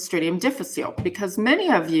and Clostridium difficile, because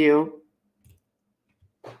many of you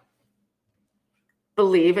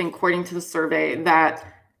believe, according to the survey, that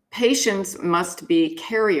patients must be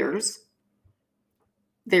carriers.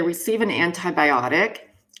 They receive an antibiotic.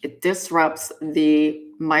 It disrupts the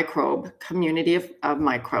microbe community of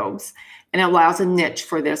microbes and allows a niche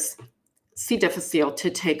for this C. difficile to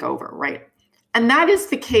take over, right? And that is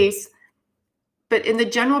the case, but in the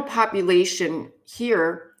general population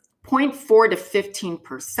here, 0.4 to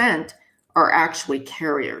 15% are actually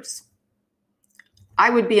carriers. I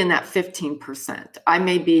would be in that 15%. I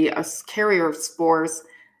may be a carrier of spores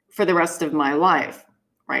for the rest of my life,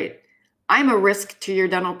 right? I'm a risk to your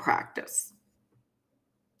dental practice,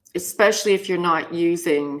 especially if you're not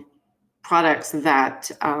using products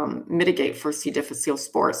that mitigate for C. difficile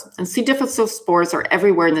spores. And C. difficile spores are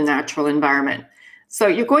everywhere in the natural environment. So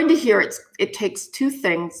you're going to hear it takes 2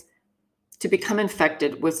 things to become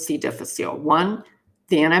infected with C. difficile. 1,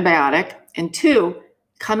 the antibiotic, and 2,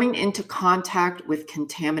 coming into contact with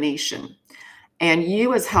contamination. And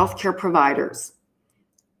you as healthcare providers,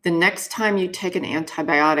 the next time you take an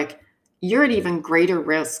antibiotic, you're at even greater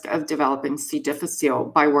risk of developing C. difficile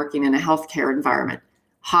by working in a healthcare environment.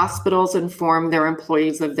 Hospitals inform their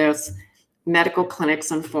employees of this. Medical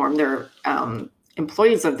clinics inform their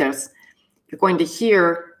employees of this. You're going to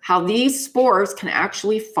hear how these spores can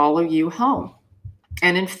actually follow you home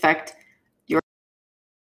and infect your.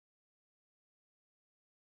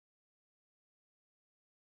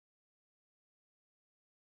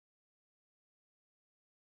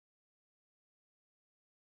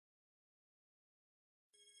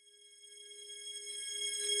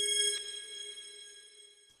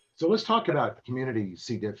 So let's talk about community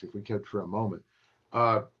C. diff if we could for a moment.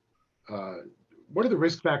 What are the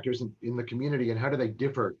risk factors in the community, and how do they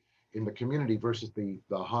differ in the community versus the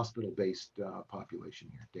hospital-based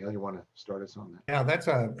population here? Dale, you want to start us on that? Yeah, that's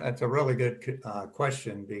a really good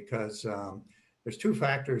question, because there's 2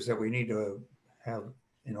 factors that we need to have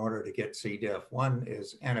in order to get C. diff. One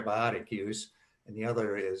is antibiotic use, and the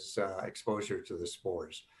other is exposure to the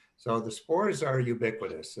spores. So the spores are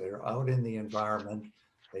ubiquitous. They're out in the environment.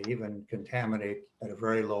 They even contaminate at a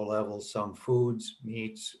very low level some foods,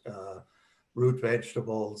 meats, root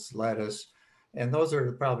vegetables, lettuce, and those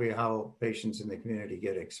are probably how patients in the community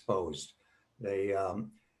get exposed. They,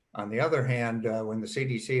 on the other hand, when the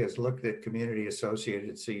CDC has looked at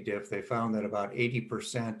community-associated C. diff, they found that about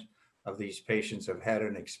 80% of these patients have had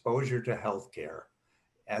an exposure to healthcare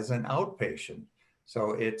as an outpatient.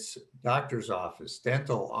 So it's doctor's office,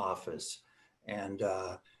 dental office, and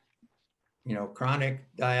chronic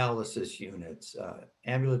dialysis units,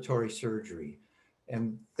 ambulatory surgery.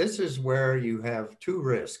 And this is where you have 2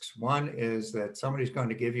 risks. One is that somebody's going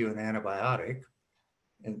to give you an antibiotic,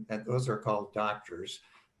 and those are called doctors.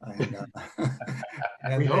 And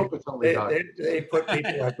we hope it's only doctors. They put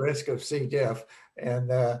people at risk of C. diff. And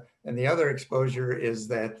the other exposure is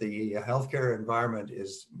that the healthcare environment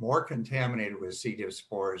is more contaminated with C. diff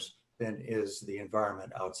spores than is the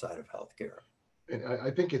environment outside of healthcare. And I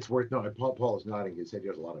think it's worth noting, Paul is nodding his head. He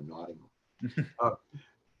has a lot of nodding.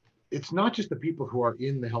 It's not just the people who are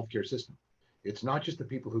in the healthcare system. It's not just the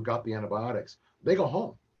people who got the antibiotics. They go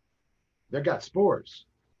home. They've got spores,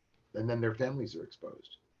 and then their families are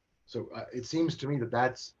exposed. So it seems to me that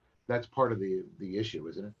that's part of the issue,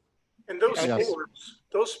 isn't it? And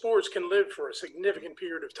those spores can live for a significant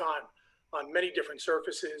period of time on many different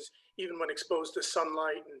surfaces, even when exposed to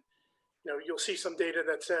sunlight. And you'll see some data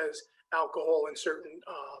that says alcohol and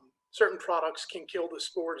certain products can kill the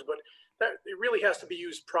spores, but that it really has to be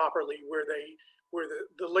used properly, where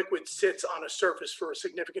the liquid sits on a surface for a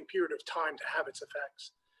significant period of time to have its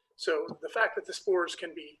effects. So the fact that the spores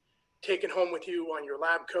can be taken home with you on your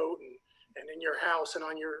lab coat and in your house and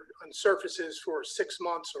on surfaces for 6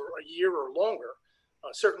 months or a year or longer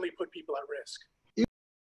certainly put people at risk.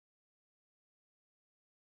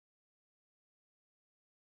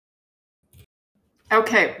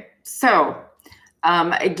 Okay, so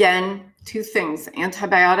again, two things: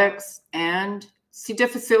 antibiotics and C.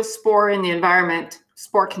 difficile spore in the environment,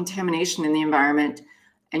 spore contamination in the environment.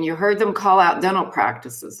 And you heard them call out dental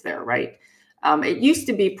practices there, right? It used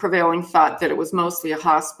to be prevailing thought that it was mostly a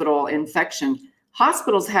hospital infection.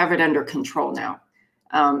 Hospitals have it under control now.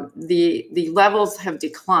 The levels have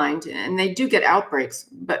declined, and they do get outbreaks,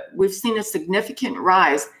 but we've seen a significant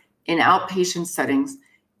rise in outpatient settings,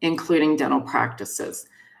 including dental practices.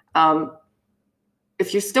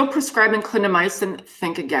 If you're still prescribing clindamycin,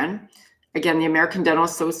 think again. Again, the American Dental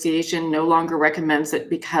Association no longer recommends it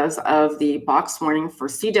because of the box warning for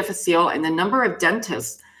C. difficile and the number of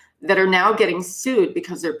dentists that are now getting sued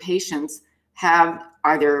because their patients have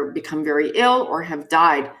either become very ill or have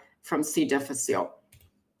died from C. difficile.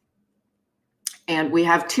 And we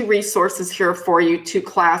have two resources here for you, two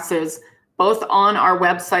classes, both on our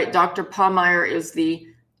website. Dr. Pallmeyer is the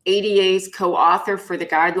ADA's co-author for the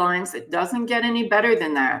guidelines. It doesn't get any better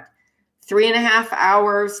than that. 3.5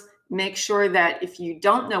 hours. Make sure that if you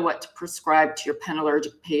don't know what to prescribe to your pen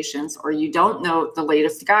allergic patients, or you don't know the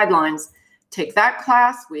latest guidelines, take that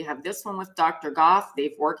class. We have this one with Dr. Goff.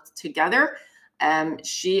 They've worked together.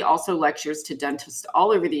 She also lectures to dentists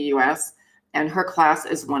all over the US, and her class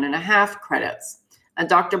is 1.5 credits. And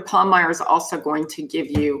Dr. Pallmeyer is also going to give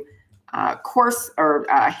you course or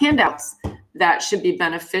handouts that should be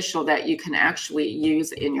beneficial that you can actually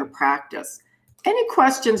use in your practice. Any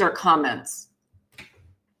questions or comments?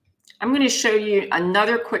 I'm going to show you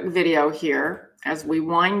another quick video here as we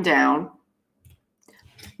wind down.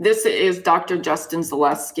 This is Dr. Justin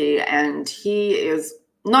Zaleski, and he is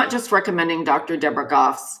not just recommending Dr. Deborah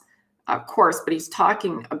Goff's course, but he's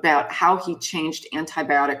talking about how he changed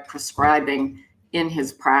antibiotic prescribing in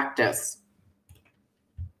his practice.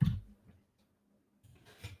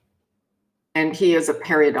 And he is a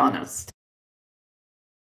periodontist.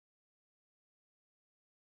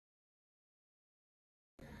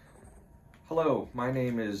 Hello, my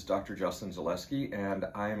name is Dr. Justin Zaleski, and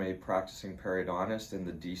I am a practicing periodontist in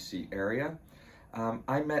the DC area.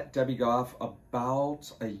 I met Debbie Goff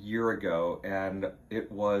about a year ago, and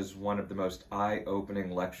it was one of the most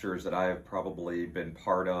eye-opening lectures that I have probably been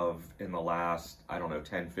part of in the last,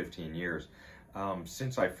 10, 15 years.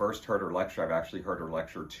 Since I first heard her lecture, I've actually heard her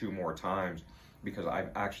lecture 2 more times, because I've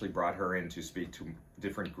actually brought her in to speak to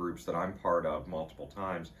different groups that I'm part of multiple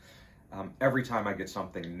times. Every time I get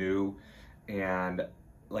something new, and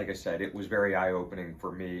like I said, it was very eye-opening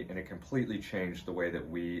for me, and it completely changed the way that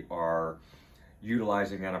we are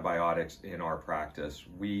utilizing antibiotics in our practice.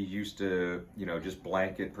 We used to, just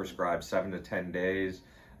blanket prescribe 7 to 10 days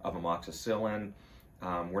of amoxicillin.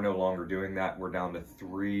 We're no longer doing that. We're down to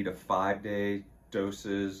 3 to 5 day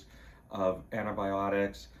doses of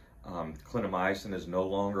antibiotics. Clindamycin is no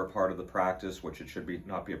longer a part of the practice, which it should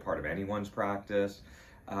not be a part of anyone's practice.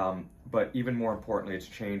 But even more importantly, it's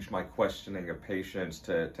changed my questioning of patients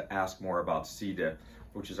to ask more about C. diff,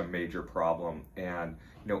 which is a major problem. And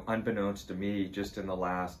unbeknownst to me, just in the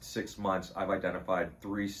last 6 months, I've identified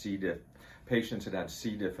 3 C. diff patients that had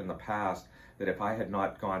C. diff in the past, that if I had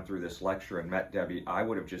not gone through this lecture and met Debbie, I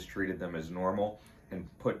would have just treated them as normal and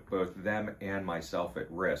put both them and myself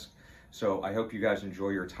at risk. So I hope you guys enjoy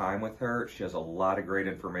your time with her. She has a lot of great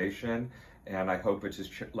information, and I hope it's as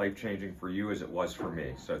life-changing for you as it was for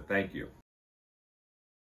me. So thank you.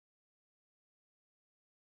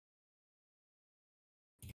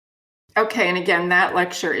 Okay, and again, that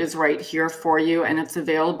lecture is right here for you, and it's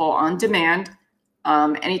available on demand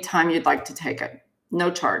anytime you'd like to take it.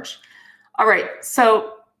 No charge. All right,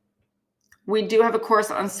 so we do have a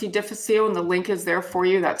course on C. difficile, and the link is there for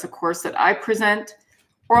you. That's a course that I present.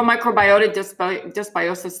 Oral microbiota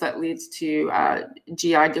dysbiosis that leads to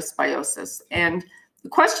GI dysbiosis. And the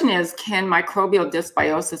question is, can microbial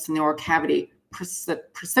dysbiosis in the oral cavity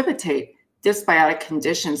precipitate dysbiotic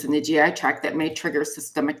conditions in the GI tract that may trigger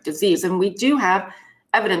systemic disease? And we do have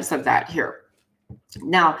evidence of that here.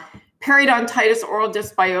 Now, periodontitis, oral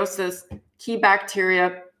dysbiosis, key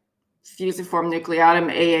bacteria, fusiform nucleatum,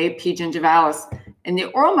 AA, P. gingivalis, and the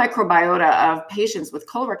oral microbiota of patients with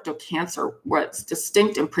colorectal cancer was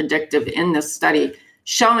distinct and predictive in this study,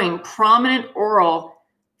 showing prominent oral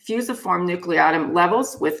fusiform nucleatum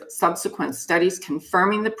levels, with subsequent studies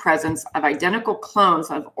confirming the presence of identical clones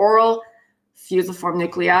of oral fusiform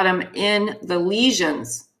nucleatum in the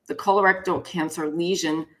lesions, the colorectal cancer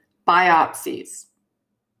lesion biopsies.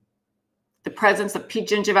 The presence of P.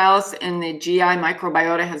 gingivalis in the GI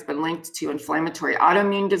microbiota has been linked to inflammatory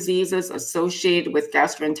autoimmune diseases associated with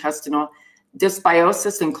gastrointestinal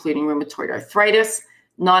dysbiosis, including rheumatoid arthritis,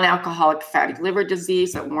 non-alcoholic fatty liver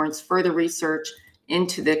disease that warrants further research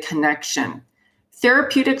into the connection.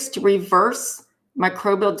 Therapeutics to reverse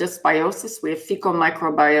microbial dysbiosis. We have fecal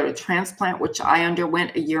microbiota transplant, which I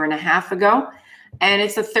underwent 1.5 years ago. And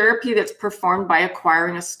it's a therapy that's performed by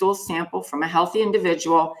acquiring a stool sample from a healthy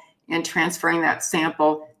individual and transferring that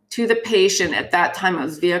sample to the patient. At that time, it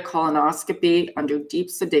was via colonoscopy under deep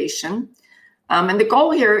sedation. And the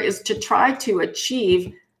goal here is to try to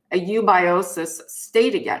achieve a eubiosis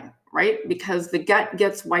state again, right? Because the gut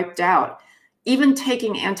gets wiped out. Even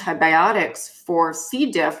taking antibiotics for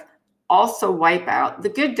C. diff also wipe out the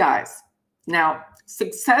good guys. Now,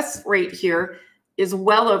 success rate here is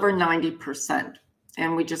well over 90%,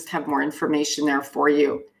 and we just have more information there for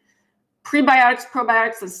you. Prebiotics,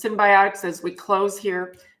 probiotics, and symbiotics as we close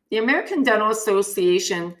here. The American Dental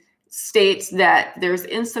Association states that there's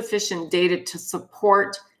insufficient data to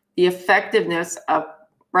support the effectiveness of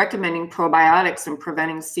recommending probiotics in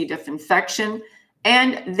preventing C. diff infection,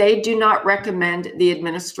 and they do not recommend the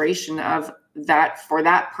administration of that for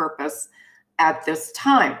that purpose at this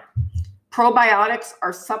time. Probiotics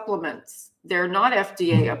are supplements. They're not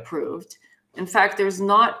FDA approved. In fact, there's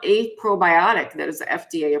not a probiotic that is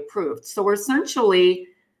FDA approved. So we're essentially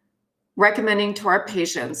recommending to our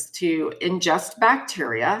patients to ingest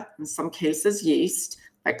bacteria, in some cases yeast,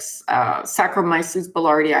 like Saccharomyces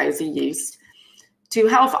boulardii is a yeast, to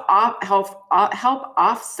help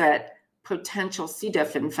offset potential C.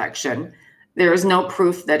 diff infection. There is no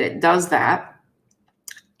proof that it does that.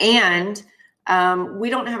 And we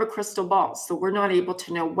don't have a crystal ball, so we're not able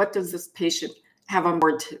to know what does this patient have on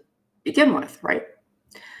board to begin with, right?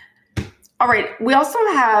 All right, we also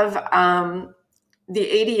have the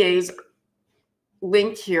ADA's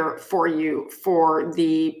link here for you for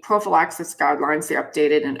the prophylaxis guidelines, they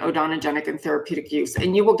updated in odontogenic and therapeutic use,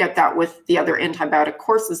 and you will get that with the other antibiotic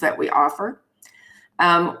courses that we offer.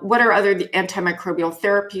 What are other antimicrobial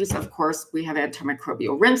therapies? Of course, we have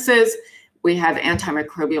antimicrobial rinses. We have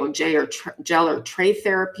antimicrobial gel or tray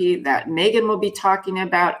therapy that Megan will be talking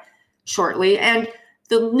about shortly. And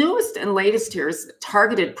the newest and latest here is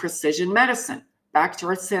targeted precision medicine,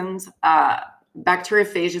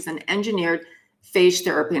 bacteriophages, and engineered phage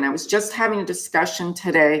therapy. And I was just having a discussion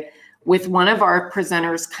today with one of our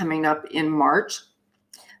presenters coming up in March,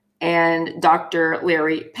 and Dr.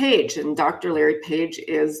 Larry Page. And Dr. Larry Page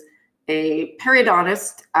is a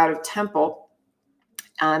periodontist out of Temple,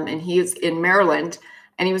 and he's in Maryland.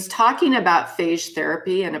 And he was talking about phage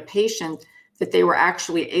therapy and a patient that they were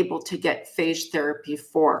actually able to get phage therapy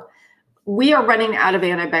for. We are running out of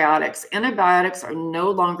antibiotics. Antibiotics are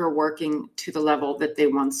no longer working to the level that they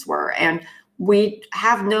once were. And we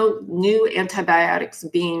have no new antibiotics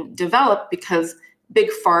being developed because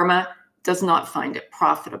Big Pharma does not find it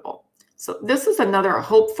profitable. So this is another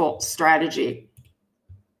hopeful strategy.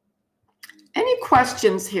 Any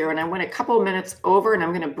questions here? And I went a couple of minutes over, and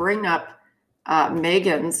I'm going to bring up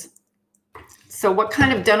Megan's. So what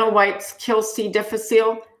kind of dental wipes kill C.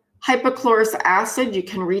 difficile? Hypochlorous acid. You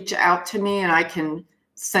can reach out to me and I can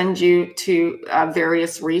send you to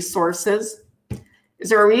various resources. Is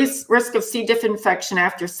there a risk of C. diff infection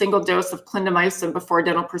after a single dose of clindamycin before a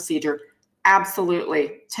dental procedure?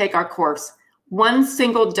 Absolutely. Take our course. One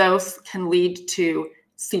single dose can lead to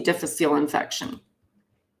C. difficile infection.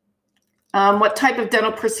 What type of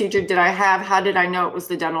dental procedure did I have? How did I know it was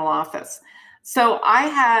the dental office? So I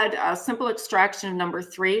had a simple extraction of number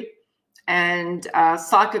 3 and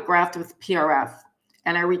socket graft with PRF.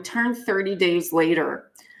 And I returned 30 days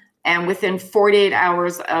later. And within 48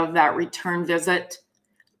 hours of that return visit,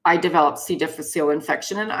 I developed C. difficile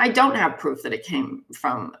infection. And I don't have proof that it came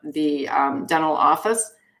from the dental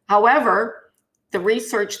office. However, the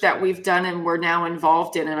research that we've done and we're now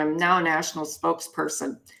involved in, and I'm now a national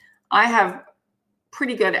spokesperson, I have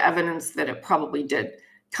pretty good evidence that it probably did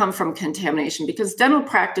come from contamination, because dental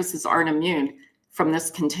practices aren't immune from this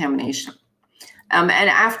contamination. And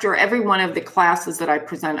after every one of the classes that I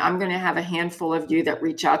present, I'm going to have a handful of you that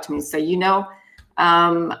reach out to me and say, you know,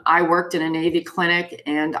 I worked in a Navy clinic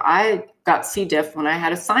and I got C. diff when I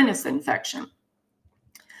had a sinus infection.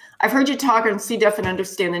 I've heard you talk on C. diff and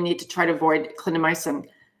understand the need to try to avoid clindamycin.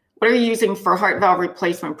 What are you using for heart valve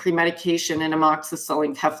replacement, pre-medication, and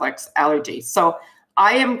amoxicillin Keflex allergy? So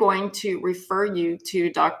I am going to refer you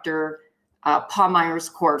to Dr. Paul Meyer's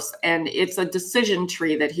course, and it's a decision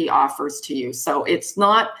tree that he offers to you. So it's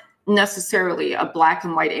not necessarily a black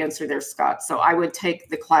and white answer there, Scott. So I would take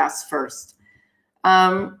the class first.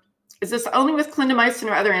 Is this only with clindamycin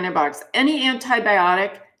or other antibiotics? Any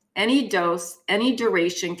antibiotic, any dose, any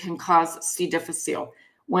duration can cause C. difficile.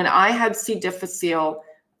 When I had C. difficile,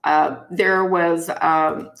 there was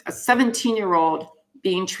a 17-year-old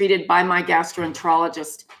being treated by my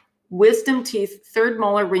gastroenterologist, wisdom teeth, third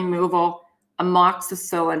molar removal,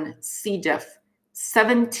 amoxicillin, C. diff,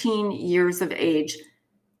 17 years of age,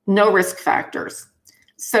 no risk factors.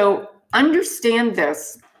 So understand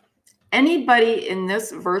this. Anybody in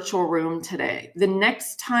this virtual room today, the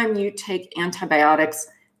next time you take antibiotics,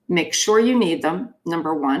 make sure you need them,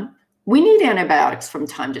 number one. We need antibiotics from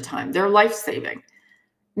time to time. They're life-saving.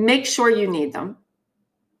 Make sure you need them,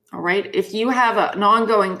 all right? If you have an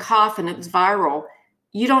ongoing cough and it's viral,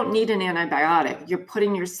 you don't need an antibiotic. You're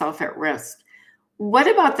putting yourself at risk. What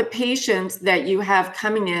about the patients that you have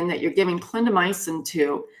coming in that you're giving clindamycin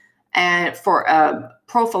to and for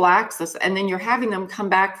prophylaxis, and then you're having them come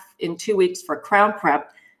back in 2 weeks for crown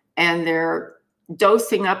prep, and they're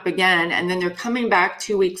dosing up again, and then they're coming back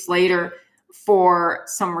 2 weeks later for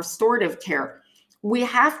some restorative care? We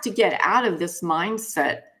have to get out of this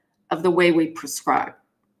mindset of the way we prescribe.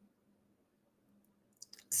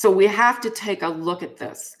 So we have to take a look at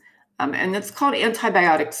this, and it's called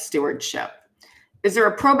antibiotic stewardship. Is there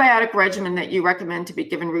a probiotic regimen that you recommend to be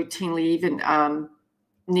given routinely, even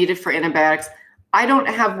needed for antibiotics? I don't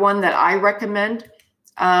have one that I recommend.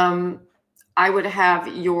 I would have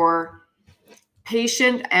your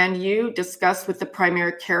patient and you discuss with the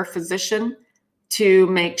primary care physician to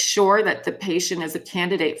make sure that the patient is a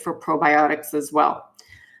candidate for probiotics as well.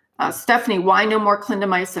 Stephanie, why no more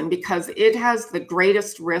clindamycin? Because it has the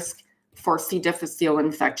greatest risk for C. difficile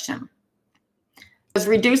infection. Does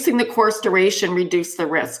reducing the course duration reduce the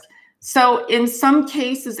risk? So in some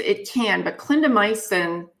cases it can, but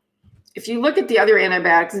clindamycin, if you look at the other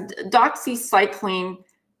antibiotics, doxycycline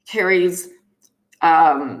carries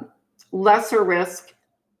lesser risk.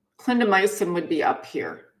 Clindamycin would be up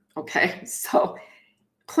here, okay? So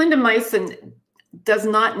clindamycin does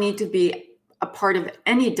not need to be a part of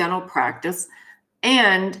any dental practice.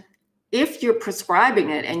 And if you're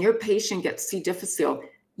prescribing it and your patient gets C. difficile,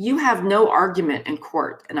 you have no argument in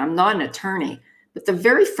court. And I'm not an attorney, but the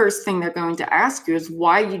very first thing they're going to ask you is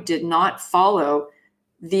why you did not follow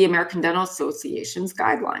the American Dental Association's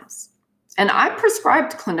guidelines. And I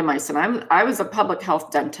prescribed clindamycin. I was a public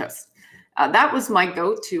health dentist. That was my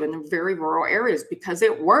go-to in the very rural areas because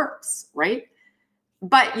it works, right?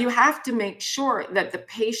 But you have to make sure that the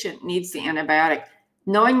patient needs the antibiotic.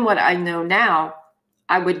 Knowing what I know now,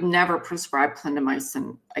 I would never prescribe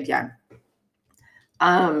clindamycin again.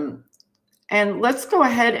 And let's go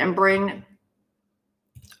ahead and bring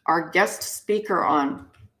our guest speaker on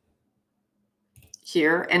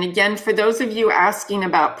here. And again, for those of you asking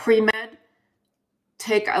about pre-med,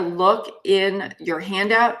 take a look in your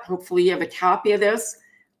handout. Hopefully you have a copy of this.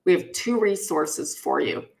 We have 2 resources for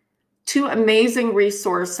you. 2 amazing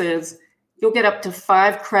resources. You'll get up to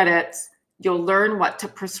 5 credits. You'll learn what to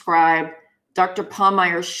prescribe. Dr.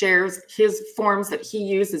 Palmeyer shares his forms that he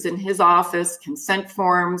uses in his office, consent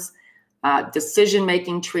forms,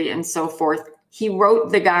 decision-making tree, and so forth. He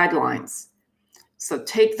wrote the guidelines. So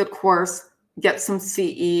take the course, get some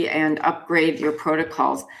CE, and upgrade your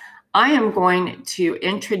protocols. I am going to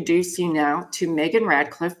introduce you now to Megan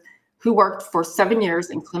Radcliffe, who worked for 7 years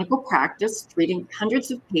in clinical practice, treating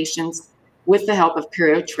hundreds of patients with the help of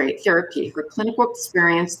periotrate therapy. Her clinical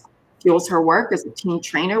experience fuels her work as a team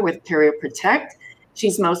trainer with PerioProtect.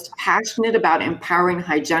 She's most passionate about empowering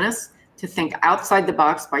hygienists to think outside the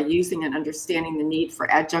box by using and understanding the need for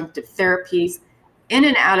adjunctive therapies in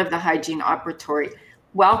and out of the hygiene operatory.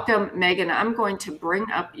 Welcome, Megan. I'm going to bring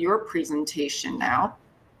up your presentation now.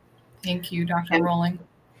 Thank you, Dr. Rowling.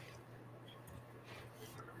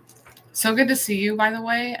 So good to see you, by the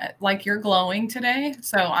way. Like, you're glowing today.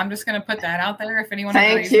 So I'm just going to put that out there. If anyone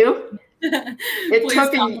Thank you.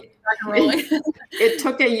 It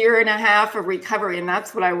took a year and a half of recovery, and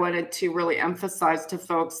that's what I wanted to really emphasize to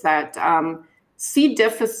folks, that C.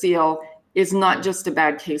 difficile is not just a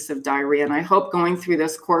bad case of diarrhea. And I hope going through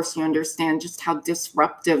this course you understand just how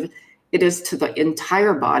disruptive it is to the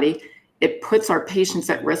entire body. It puts our patients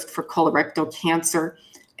at risk for colorectal cancer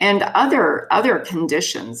and other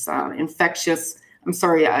conditions. Irritable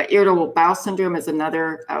bowel syndrome is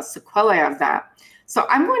another sequelae of that. So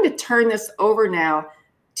I'm going to turn this over now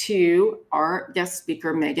to our guest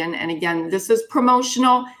speaker, Megan. And again, this is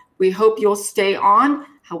promotional. We hope you'll stay on.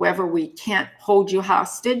 However, we can't hold you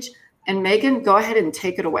hostage. And Megan, go ahead and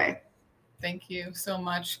take it away. Thank you so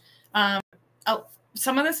much.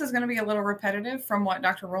 some of this is going to be a little repetitive from what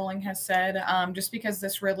Dr. Rowling has said, just because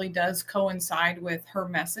this really does coincide with her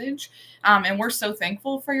message. And we're so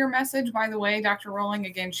thankful for your message, by the way, Dr. Rowling.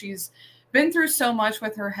 Again, she's been through so much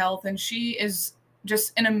with her health, and she is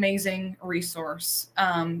just an amazing resource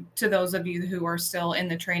to those of you who are still in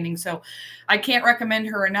the training. So I can't recommend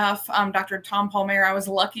her enough. Dr. Tom Palmer, I was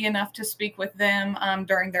lucky enough to speak with them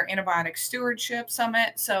during their antibiotic stewardship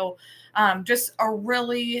summit. So just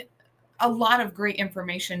a lot of great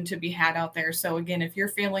information to be had out there. So again, if you're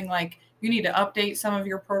feeling like you need to update some of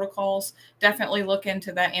your protocols, definitely look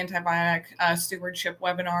into that antibiotic stewardship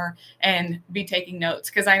webinar and be taking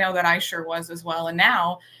notes, because I know that I sure was as well. And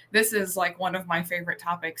now this is like one of my favorite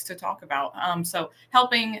topics to talk about. So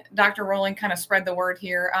helping Dr. Rowling kind of spread the word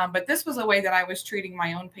here. But this was a way that I was treating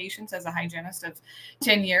my own patients as a hygienist of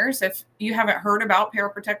 10 years. If you haven't heard about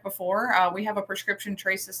ParaProtect before, we have a prescription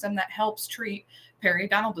tray system that helps treat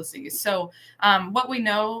periodontal disease. So what we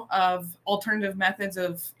know of alternative methods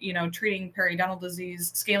of, treating periodontal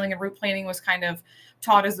disease, scaling and root planing was kind of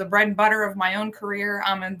taught as the bread and butter of my own career.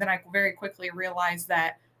 And then I very quickly realized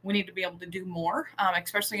that we need to be able to do more,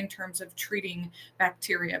 especially in terms of treating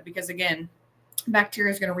bacteria, because again,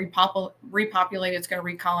 bacteria is going to repopulate, it's going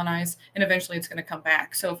to recolonize, and eventually it's going to come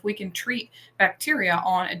back. So if we can treat bacteria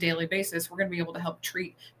on a daily basis, we're going to be able to help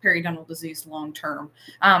treat periodontal disease long term.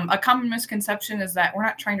 A common misconception is that we're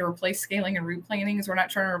not trying to replace scaling and root planings. We're not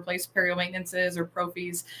trying to replace perio maintenances or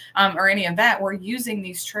prophies or any of that. We're using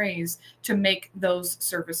these trays to make those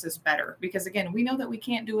services better, because again, we know that we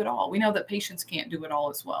can't do it all. We know that patients can't do it all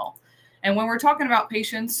as well. And when we're talking about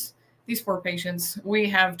patients, these poor patients, we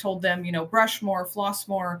have told them, brush more, floss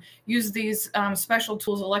more, use these special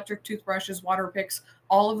tools, electric toothbrushes, water picks.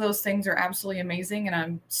 All of those things are absolutely amazing, and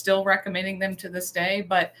I'm still recommending them to this day.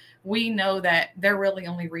 But we know that they're really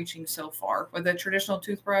only reaching so far. With a traditional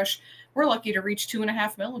toothbrush, we're lucky to reach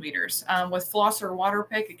 2.5 millimeters. With floss or water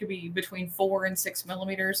pick, it could be between 4 and 6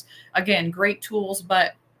 millimeters. Again, great tools,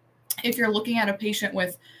 but if you're looking at a patient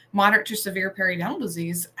with moderate to severe periodontal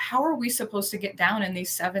disease, how are we supposed to get down in these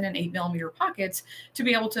 7 and 8 millimeter pockets to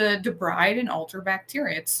be able to debride and alter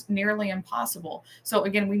bacteria? It's nearly impossible. So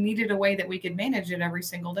again, we needed a way that we could manage it every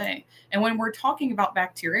single day. And when we're talking about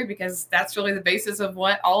bacteria, because that's really the basis of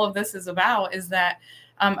what all of this is about, is that,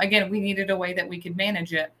 again, we needed a way that we could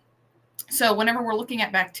manage it. So whenever we're looking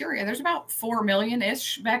at bacteria, there's about 4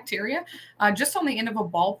 million-ish bacteria just on the end of a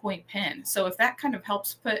ballpoint pen. So if that kind of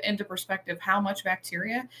helps put into perspective how much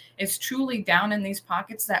bacteria is truly down in these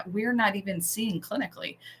pockets that we're not even seeing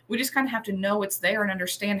clinically, we just kind of have to know it's there and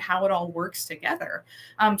understand how it all works together.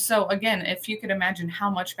 So again, if you could imagine how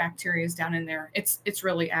much bacteria is down in there, it's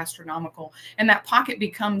really astronomical. And that pocket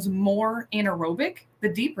becomes more anaerobic the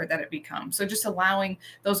deeper that it becomes. So just allowing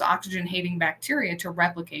those oxygen-hating bacteria to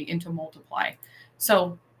replicate and to multiply.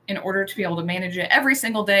 So in order to be able to manage it every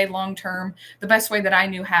single day, long-term, the best way that I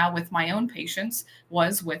knew how with my own patients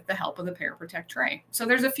was with the help of the ParaProtect tray. So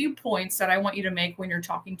there's a few points that I want you to make when you're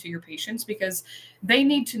talking to your patients, because they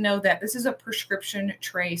need to know that this is a prescription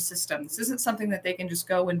tray system. This isn't something that they can just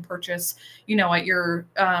go and purchase, at your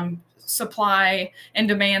supply and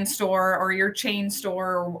demand store or your chain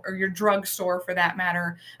store or your drug store for that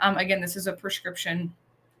matter. Again, this is a prescription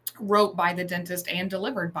wrote by the dentist and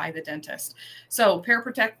delivered by the dentist. So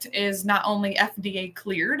ParaProtect is not only FDA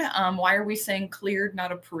cleared. Why are we saying cleared,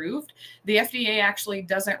 not approved? The FDA actually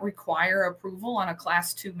doesn't require approval on a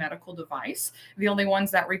class 2 medical device. The only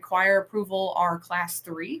ones that require approval are class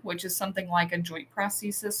 3, which is something like a joint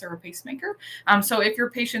prosthesis or a pacemaker. So if your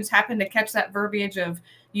patients happen to catch that verbiage of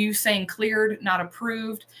you saying cleared, not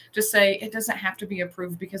approved, just say it doesn't have to be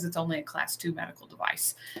approved because it's only a class 2 medical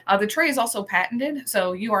device. The tray is also patented,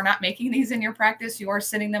 so you are not making these in your practice. You are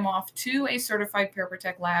sending them off to a certified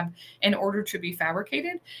ParaProtect lab in order to be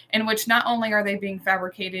fabricated, in which not only are they being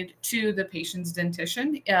fabricated to the patient's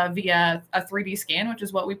dentition via a 3D scan, which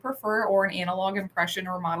is what we prefer, or an analog impression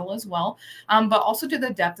or model as well, but also to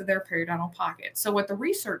the depth of their periodontal pocket. So what the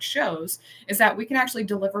research shows is that we can actually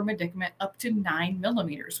deliver medicament up to 9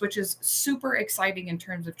 millimeters, which is super exciting in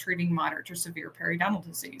terms of treating moderate to severe periodontal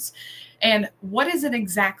disease. And what is it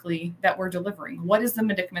exactly that we're delivering? What is the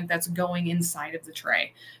medicament that's going inside of the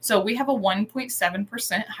tray? So we have a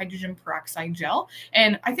 1.7% hydrogen peroxide gel.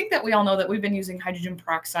 And I think that we all know that we've been using hydrogen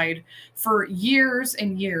peroxide for years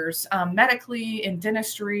and years. Medically, in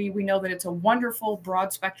dentistry, we know that it's a wonderful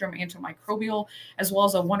broad spectrum antimicrobial, as well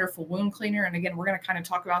as a wonderful wound cleaner. And again, we're going to kind of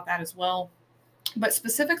talk about that as well. But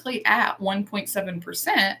specifically at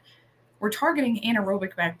 1.7%, we're targeting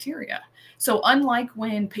anaerobic bacteria. So unlike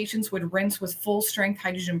when patients would rinse with full strength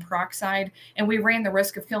hydrogen peroxide and we ran the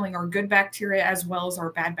risk of killing our good bacteria as well as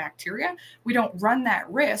our bad bacteria, we don't run that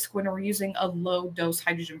risk when we're using a low dose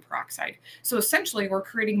hydrogen peroxide. So essentially we're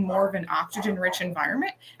creating more of an oxygen rich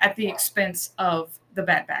environment at the expense of the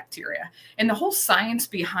bad bacteria. And the whole science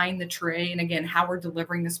behind the tray, and again, how we're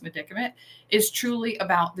delivering this medicament, is truly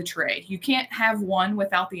about the tray. You can't have one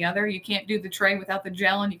without the other. You can't do the tray without the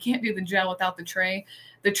gel, and you can't do the gel without the tray.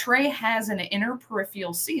 The tray has an inner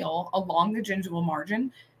peripheral seal along the gingival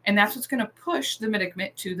margin, and that's what's going to push the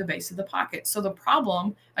medicament to the base of the pocket. So the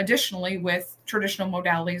problem, additionally, with traditional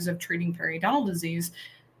modalities of treating periodontal disease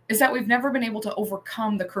is that we've never been able to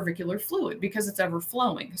overcome the curvicular fluid because it's ever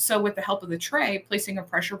flowing. So with the help of the tray, placing a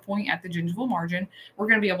pressure point at the gingival margin, we're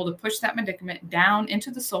going to be able to push that medicament down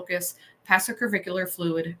into the sulcus, past the curvicular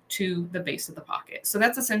fluid to the base of the pocket. So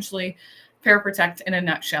that's essentially ParaProtect in a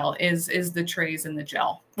nutshell, is the trays and the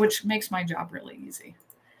gel, which makes my job really easy.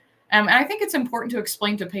 And I think it's important to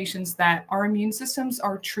explain to patients that our immune systems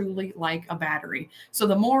are truly like a battery. So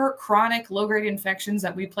the more chronic low-grade infections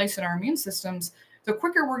that we place in our immune systems, the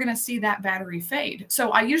quicker we're going to see that battery fade.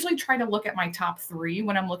 So I usually try to look at my top 3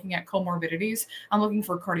 when I'm looking at comorbidities. I'm looking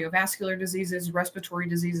for cardiovascular diseases, respiratory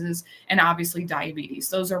diseases, and obviously diabetes.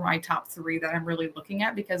 Those are my top 3 that I'm really looking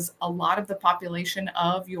at because a lot of the population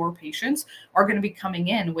of your patients are going to be coming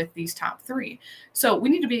in with these top 3. So we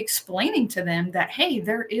need to be explaining to them that, hey,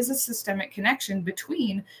 there is a systemic connection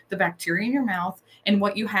between the bacteria in your mouth and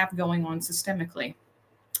what you have going on systemically.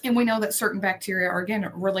 And we know that certain bacteria are,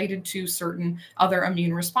 again, related to certain other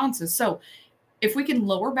immune responses. So if we can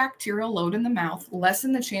lower bacterial load in the mouth,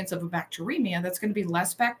 lessen the chance of a bacteremia, that's going to be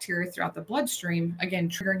less bacteria throughout the bloodstream, again,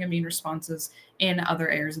 triggering immune responses in other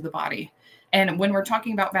areas of the body. And when we're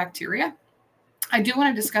talking about bacteria, I do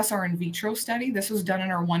want to discuss our in vitro study. This was done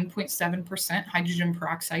in our 1.7% hydrogen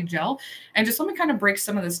peroxide gel. And just let me kind of break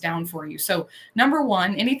some of this down for you. So number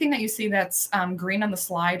 1, anything that you see that's green on the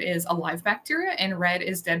slide is alive bacteria and red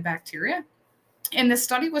is dead bacteria. And this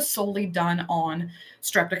study was solely done on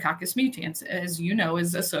Streptococcus mutans, as you know,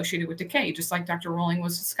 is associated with decay, just like Dr. Rowling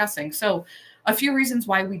was discussing. So a few reasons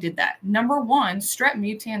why we did that. Number 1, Strep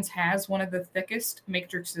mutans has one of the thickest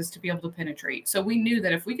matrices to be able to penetrate. So we knew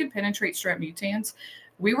that if we could penetrate Strep mutans,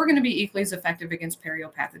 we were going to be equally as effective against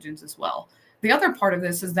periopathogens as well. The other part of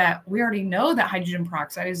this is that we already know that hydrogen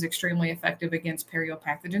peroxide is extremely effective against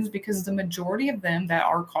periopathogens because the majority of them that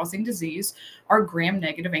are causing disease are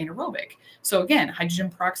gram-negative anaerobic. So again,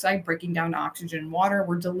 hydrogen peroxide breaking down to oxygen and water,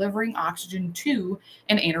 we're delivering oxygen to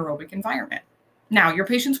an anaerobic environment. Now, your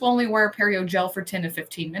patients will only wear a perio gel for 10 to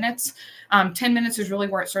 15 minutes. 10 minutes is really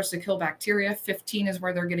where it starts to kill bacteria. 15 is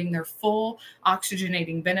where they're getting their full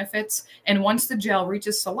oxygenating benefits. And once the gel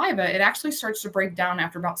reaches saliva, it actually starts to break down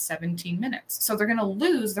after about 17 minutes. So they're going to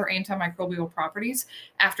lose their antimicrobial properties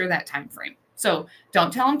after that time frame. So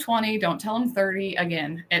don't tell them 20, don't tell them 30.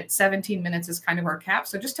 Again, at 17 minutes is kind of our cap.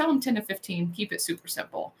 So just tell them 10 to 15, keep it super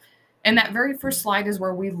simple. And that very first slide is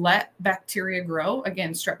where we let bacteria grow,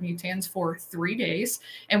 again, strep mutans, for 3 days.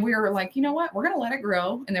 And we were like, you know what, we're going to let it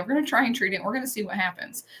grow and then we're going to try and treat it. And we're going to see what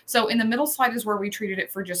happens. So in the middle slide is where we treated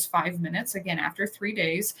it for just 5 minutes, again, after 3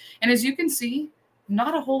 days. And as you can see,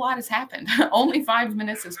 not a whole lot has happened. Only 5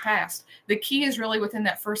 minutes has passed. The key is really within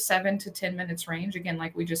that first 7 to 10 minutes range, again,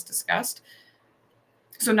 like we just discussed.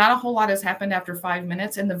 So not a whole lot has happened after 5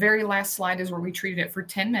 minutes. And the very last slide is where we treated it for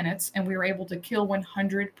 10 minutes and we were able to kill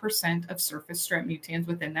 100% of surface strep mutans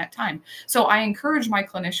within that time. So I encourage my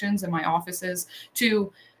clinicians and my offices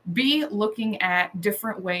to be looking at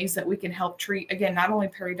different ways that we can help treat, again, not only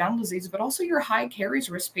periodontal disease, but also your high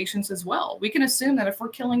caries risk patients as well. We can assume that if we're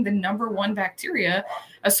killing the #1 bacteria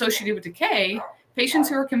associated with decay, patients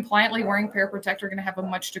who are compliantly wearing ParaProtect are going to have a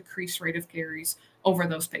much decreased rate of caries over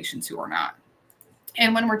those patients who are not.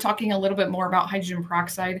 And when we're talking a little bit more about hydrogen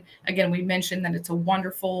peroxide, again, we mentioned that it's a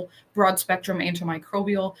wonderful broad spectrum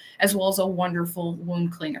antimicrobial, as well as a wonderful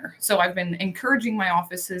wound cleaner. So I've been encouraging my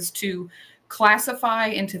offices to classify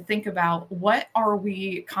and to think about what are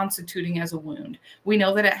we constituting as a wound. We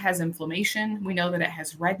know that it has inflammation. We know that it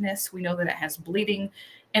has redness. We know that it has bleeding.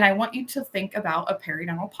 And I want you to think about a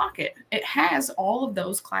periodontal pocket. It has all of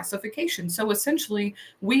those classifications. So essentially,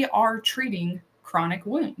 we are treating chronic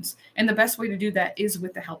wounds. And the best way to do that is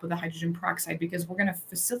with the help of the hydrogen peroxide, because we're going to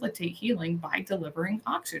facilitate healing by delivering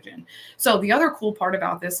oxygen. So the other cool part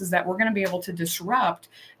about this is that we're going to be able to disrupt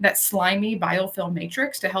that slimy biofilm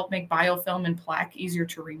matrix to help make biofilm and plaque easier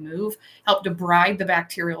to remove, help debride the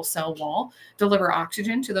bacterial cell wall, deliver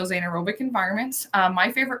oxygen to those anaerobic environments.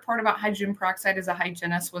 My favorite part about hydrogen peroxide as a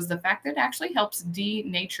hygienist was the fact that it actually helps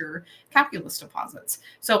denature calculus deposits.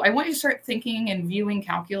 So I want you to start thinking and viewing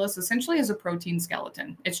calculus essentially as a protein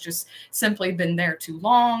skeleton. It's just simply been there too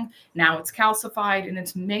long. Now it's calcified and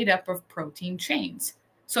it's made up of protein chains.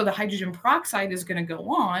 So the hydrogen peroxide is going to go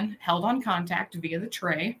on, held on contact via the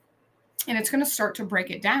tray, and it's going to start to break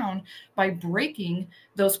it down by breaking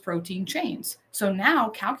those protein chains. So now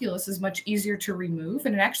calculus is much easier to remove,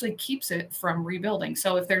 and it actually keeps it from rebuilding.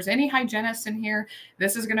 So if there's any hygienists in here,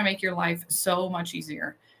 this is going to make your life so much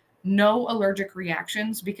easier. No allergic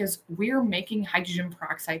reactions, because we're making hydrogen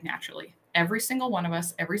peroxide naturally. Every single one of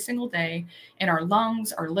us, every single day, in our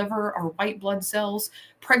lungs, our liver, our white blood cells.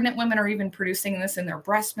 Pregnant women are even producing this in their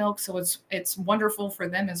breast milk, so it's wonderful for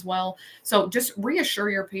them as well. So just reassure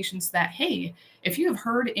your patients that, hey, if you have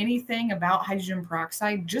heard anything about hydrogen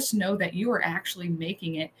peroxide, just know that you are actually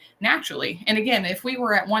making it naturally. And again, if we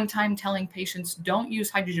were at one time telling patients don't use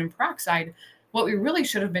hydrogen peroxide, what we really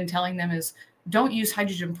should have been telling them is don't use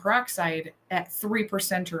hydrogen peroxide at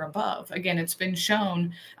 3% or above. Again, it's been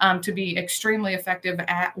shown to be extremely effective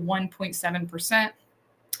at 1.7%,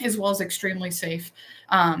 as well as extremely safe.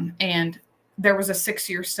 And there was a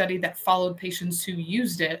 6-year study that followed patients who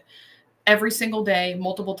used it every single day,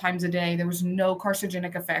 multiple times a day. There was no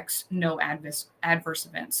carcinogenic effects, no adverse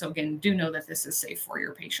events. So again, do know that this is safe for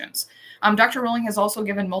your patients. Dr. Rowling has also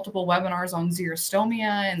given multiple webinars on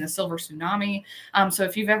xerostomia and the silver tsunami. So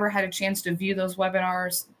if you've ever had a chance to view those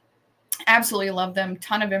webinars, absolutely love them.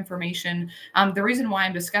 Ton of information. The reason why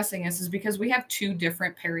I'm discussing this is because we have 2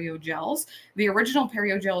 different perio gels. The original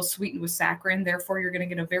perio gel is sweetened with saccharin. Therefore, you're going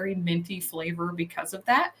to get a very minty flavor because of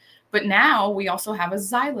that. But now we also have a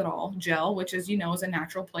xylitol gel, which, as you know, is a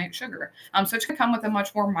natural plant sugar. So it's going to come with a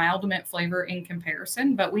much more mild mint flavor in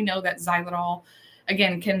comparison. But we know that xylitol,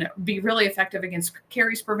 again, can be really effective against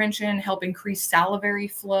caries prevention, help increase salivary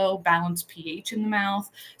flow, balance pH in the mouth.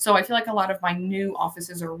 So I feel like a lot of my new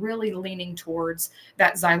offices are really leaning towards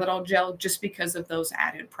that xylitol gel just because of those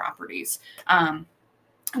added properties.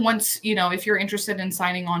 Once, if you're interested in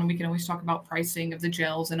signing on, we can always talk about pricing of the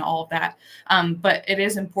gels and all of that. But it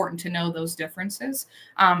is important to know those differences.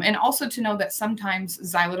 And also to know that sometimes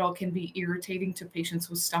xylitol can be irritating to patients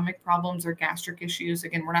with stomach problems or gastric issues.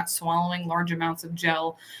 Again, we're not swallowing large amounts of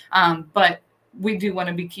gel, but we do want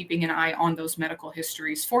to be keeping an eye on those medical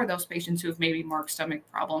histories for those patients who have maybe marked stomach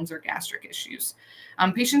problems or gastric issues.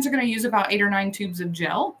 Patients are going to use about 8 or 9 tubes of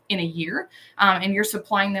gel in a year, and you're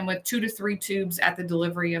supplying them with 2 to 3 tubes at the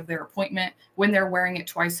delivery of their appointment. When they're wearing it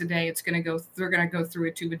twice a day, they're going to go through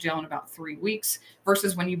a tube of gel in about 3 weeks,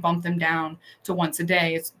 versus when you bump them down to once a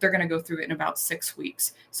day, they're going to go through it in about 6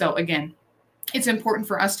 weeks. So again, it's important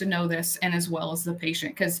for us to know this, and as well as the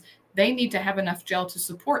patient, because they need to have enough gel to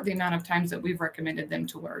support the amount of times that we've recommended them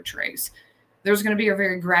to wear trays. There's going to be a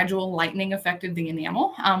very gradual lightening effect of the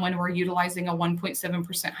enamel when we're utilizing a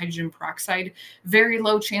 1.7% hydrogen peroxide. Very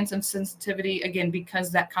low chance of sensitivity, again,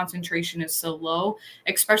 because that concentration is so low,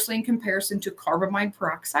 especially in comparison to carbamide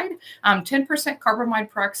peroxide. 10%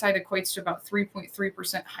 carbamide peroxide equates to about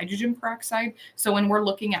 3.3% hydrogen peroxide. So when we're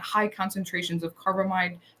looking at high concentrations of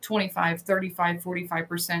carbamide, 25, 35,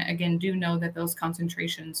 45%, again, do know that those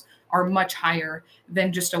concentrations are much higher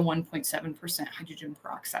than just a 1.7% hydrogen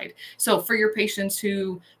peroxide. So for your patients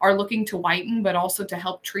who are looking to whiten, but also to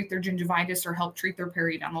help treat their gingivitis or help treat their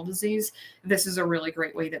periodontal disease, this is a really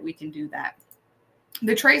great way that we can do that.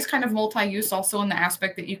 The tray is kind of multi-use also in the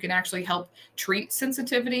aspect that you can actually help treat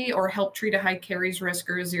sensitivity or help treat a high caries risk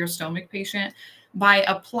or a xerostomach patient by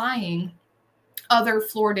applying other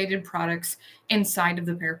fluoridated products inside of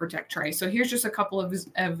the ParaProtect tray. So here's just a couple of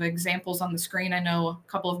examples on the screen. I know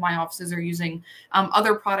a couple of my offices are using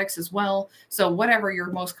other products as well. So whatever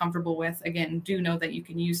you're most comfortable with, again, do know that you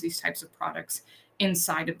can use these types of products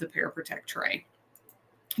inside of the ParaProtect tray.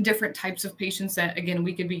 Different types of patients that, again,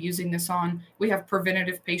 we could be using this on. We have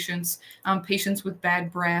preventative patients, patients with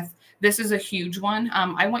bad breath. This is a huge one.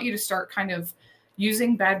 I want you to start kind of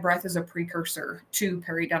using bad breath as a precursor to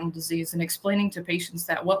periodontal disease and explaining to patients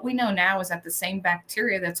that what we know now is that the same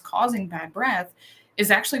bacteria that's causing bad breath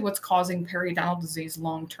is actually what's causing periodontal disease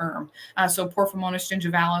long-term. So Porphyromonas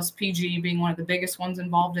gingivalis, PG being one of the biggest ones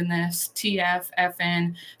involved in this, TF,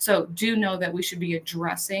 FN. So do know that we should be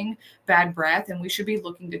addressing bad breath and we should be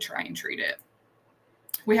looking to try and treat it.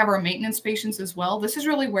 We have our maintenance patients as well. This is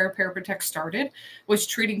really where PeriProtect started, was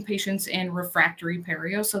treating patients in refractory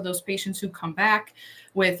perio. So those patients who come back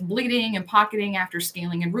with bleeding and pocketing after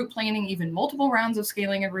scaling and root planing, even multiple rounds of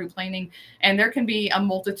scaling and root planing. And there can be a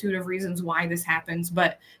multitude of reasons why this happens.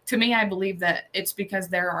 But to me, I believe that it's because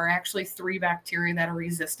there are actually 3 bacteria that are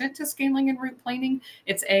resistant to scaling and root planing.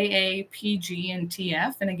 It's AA, PG, and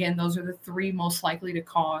TF. And again, those are the 3 most likely to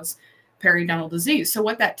cause periodontal disease. So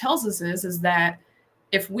what that tells us is that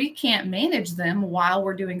if we can't manage them while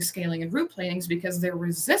we're doing scaling and root planings because they're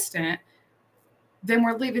resistant, then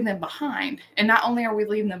we're leaving them behind. And not only are we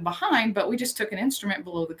leaving them behind, but we just took an instrument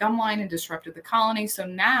below the gum line and disrupted the colony. So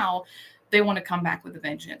now they want to come back with a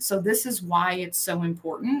vengeance. So this is why it's so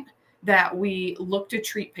important that we look to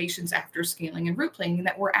treat patients after scaling and root planing, and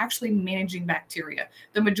that we're actually managing bacteria.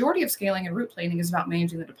 The majority of scaling and root planing is about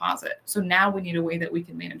managing the deposit. So now we need a way that we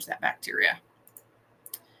can manage that bacteria.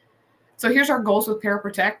 So here's our goals with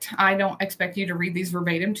PeriProtect. I don't expect you to read these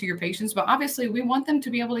verbatim to your patients, but obviously we want them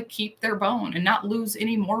to be able to keep their bone and not lose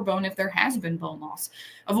any more bone if there has been bone loss.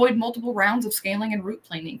 Avoid multiple rounds of scaling and root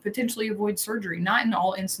planing, potentially avoid surgery. Not in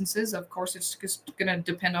all instances, of course, it's just going to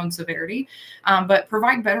depend on severity, but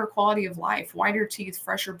provide better quality of life, whiter teeth,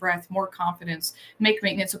 fresher breath, more confidence, make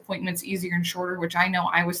maintenance appointments easier and shorter, which I know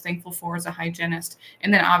I was thankful for as a hygienist,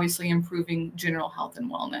 and then obviously improving general health and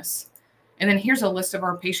wellness. And then here's a list of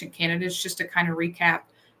our patient candidates just to kind of recap.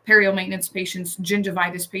 Perio maintenance patients,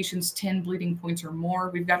 gingivitis patients, 10 bleeding points or more.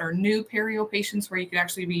 We've got our new perio patients where you could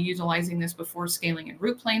actually be utilizing this before scaling and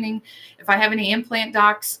root planing. If I have any implant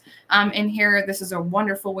docs in here, this is a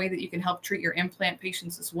wonderful way that you can help treat your implant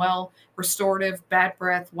patients as well. Restorative, bad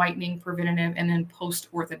breath, whitening, preventative, and then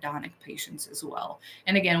post-orthodontic patients as well.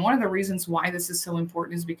 And again, one of the reasons why this is so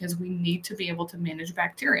important is because we need to be able to manage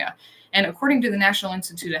bacteria. And according to the National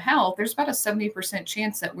Institute of Health, there's about a 70%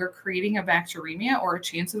 chance that we're creating a bacteremia or a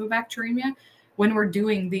chance of a bacteremia when we're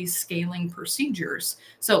doing these scaling procedures.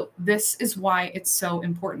 So this is why it's so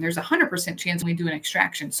important. There's a 100% chance when we do an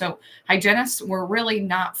extraction. So hygienists, we're really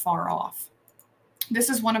not far off. This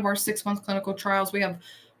is one of our 6-month clinical trials. We have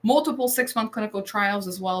multiple 6-month clinical trials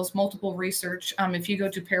as well as multiple research. If you go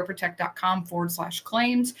to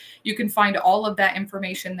periprotect.com/claims, you can find all of that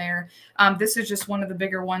information there. This is just one of the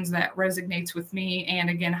bigger ones that resonates with me and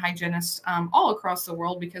again, hygienists all across the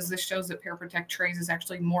world, because this shows that PeriProtect trays is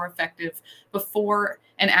actually more effective before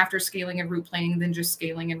and after scaling and root planing than just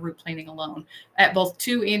scaling and root planing alone at both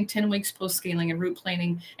 2 and 10 weeks post scaling and root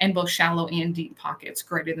planing, and both shallow and deep pockets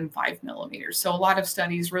greater than 5 millimeters. So a lot of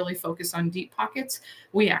studies really focus on deep pockets.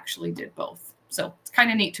 We actually did both. So it's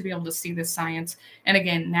kind of neat to be able to see this science. And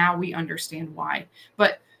again, now we understand why.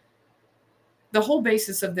 But the whole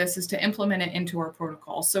basis of this is to implement it into our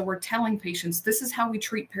protocol. So we're telling patients, this is how we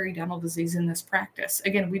treat periodontal disease in this practice.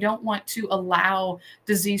 Again, we don't want to allow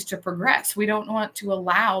disease to progress. We don't want to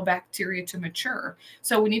allow bacteria to mature.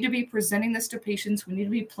 So we need to be presenting this to patients. We need to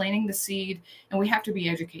be planting the seed, and we have to be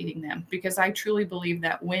educating them, because I truly believe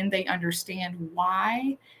that when they understand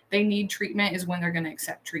why they need treatment is when they're going to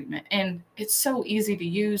accept treatment. And it's so easy to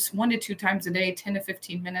use, 1 to 2 times a day, 10 to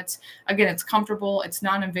 15 minutes. Again, it's comfortable, it's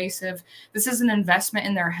non-invasive. This is an investment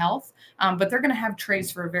in their health, but they're going to have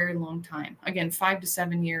trays for a very long time. Again, 5 to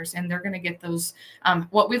 7 years, and they're going to get those,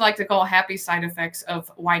 what we like to call happy side effects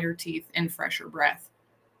of whiter teeth and fresher breath.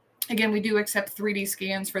 Again, we do accept 3D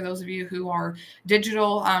scans for those of you who are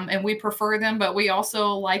digital, and we prefer them, but we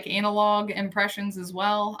also like analog impressions as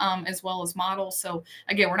well as models. So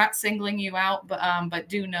again, we're not singling you out, but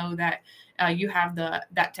do know that you have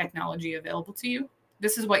that technology available to you.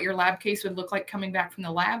 This is what your lab case would look like coming back from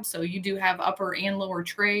the lab. So you do have upper and lower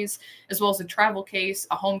trays, as well as a travel case,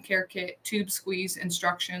 a home care kit, tube squeeze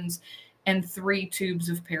instructions, and 3 tubes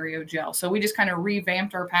of perio gel. So we just kind of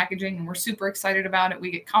revamped our packaging, and we're super excited about it.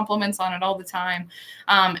 We get compliments on it all the time.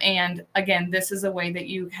 And again, this is a way that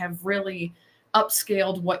you have really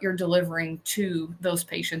upscaled what you're delivering to those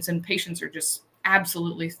patients, and patients are just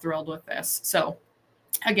absolutely thrilled with this. So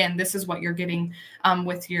again, this is what you're getting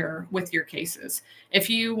with your cases. If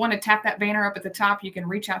you want to tap that banner up at the top, you can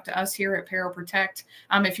reach out to us here at PeriProtect.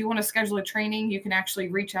 If you want to schedule a training, you can actually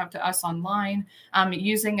reach out to us online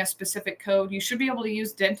using a specific code. You should be able to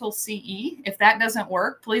use Dental CE. If that doesn't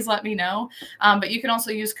work, please let me know. But you can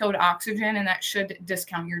also use code OXYGEN, and that should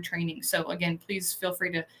discount your training. So again, please feel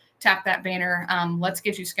free to tap that banner. Let's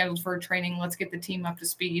get you scheduled for a training. Let's get the team up to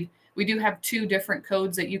speed. We do have 2 different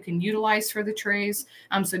codes that you can utilize for the trays.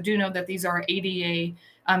 So do know that these are ADA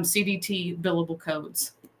CDT billable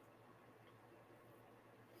codes.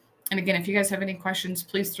 And again, if you guys have any questions,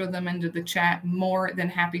 please throw them into the chat. More than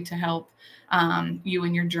happy to help you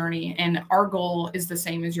in your journey. And our goal is the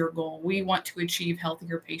same as your goal. We want to achieve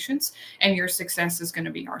healthier patients, and your success is going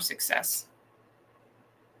to be our success.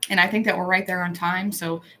 And I think that we're right there on time.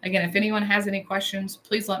 So again, if anyone has any questions,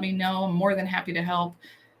 please let me know. I'm more than happy to help.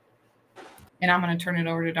 And I'm going to turn it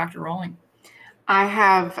over to Dr. Rolling. I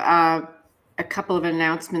have a couple of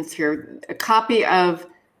announcements here. A copy of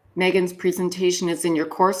Megan's presentation is in your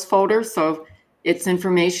course folder, so it's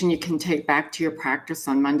information you can take back to your practice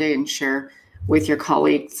on Monday and share with your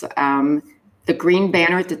colleagues. The green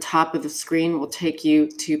banner at the top of the screen will take you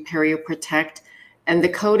to Perio Protect, and the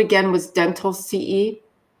code again was Dental CE.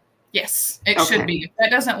 Yes, it should be. If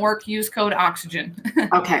that doesn't work, use code OXYGEN.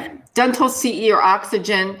 Okay, Dental CE or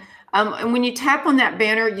Oxygen. And when you tap on that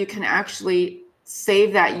banner, you can actually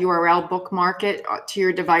save that URL, bookmark it to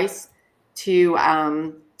your device to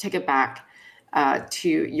take it back to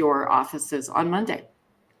your offices on Monday.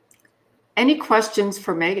 Any questions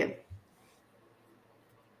for Megan?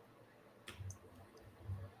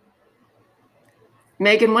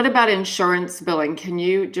 Megan, what about insurance billing? Can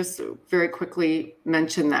you just very quickly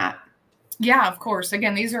mention that? Yeah, of course.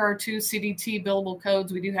 Again, these are our two CDT billable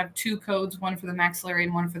codes. We do have two codes, one for the maxillary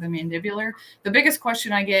and one for the mandibular. The biggest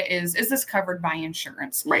question I get is this covered by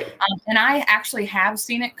insurance? Right. And I actually have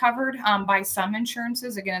seen it covered by some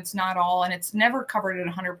insurances. Again, it's not all, and it's never covered at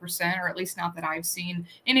 100%, or at least not that I've seen,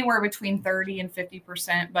 anywhere between 30 and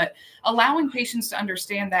 50%. But allowing patients to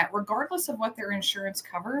understand that regardless of what their insurance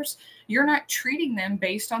covers, you're not treating them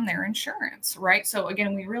based on their insurance, right? So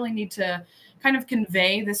again, we really need to kind of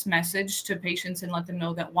convey this message to patients and let them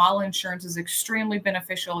know that while insurance is extremely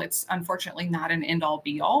beneficial, it's unfortunately not an end-all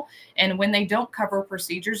be-all. And when they don't cover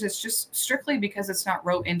procedures, it's just strictly because it's not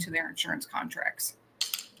wrote into their insurance contracts.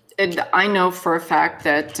 And I know for a fact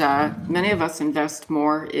that many of us invest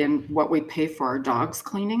more in what we pay for our dogs'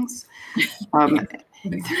 cleanings.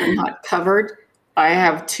 They're not covered. I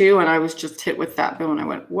have two, and I was just hit with that bill, and I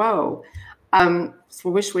went, whoa. So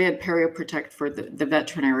we wish we had Perio Protect for the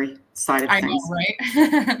veterinary side of things. I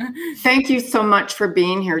know, right? Thank you so much for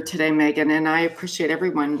being here today, Megan, and I appreciate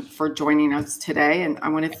everyone for joining us today. And I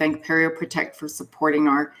want to thank Perio Protect for supporting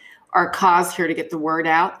our cause here to get the word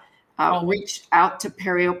out. Reach out to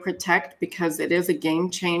Perio Protect because it is a game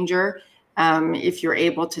changer if you're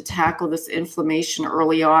able to tackle this inflammation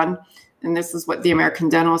early on. And this is what the American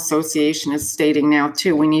Dental Association is stating now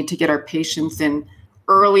too. We need to get our patients in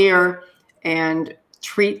earlier and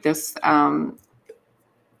treat this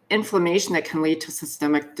inflammation that can lead to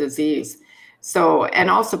systemic disease. So, and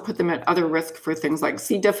also put them at other risk for things like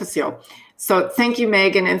C. difficile. So thank you,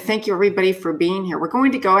 Megan, and thank you everybody for being here. We're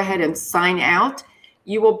going to go ahead and sign out.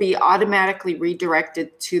 You will be automatically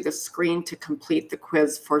redirected to the screen to complete the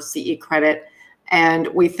quiz for CE credit. And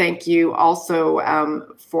we thank you also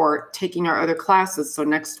for taking our other classes. So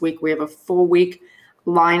next week we have a full week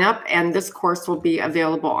lineup, and this course will be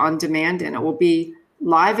available on demand, and it will be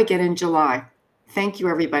live again in July. Thank you,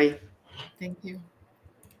 everybody. Thank you.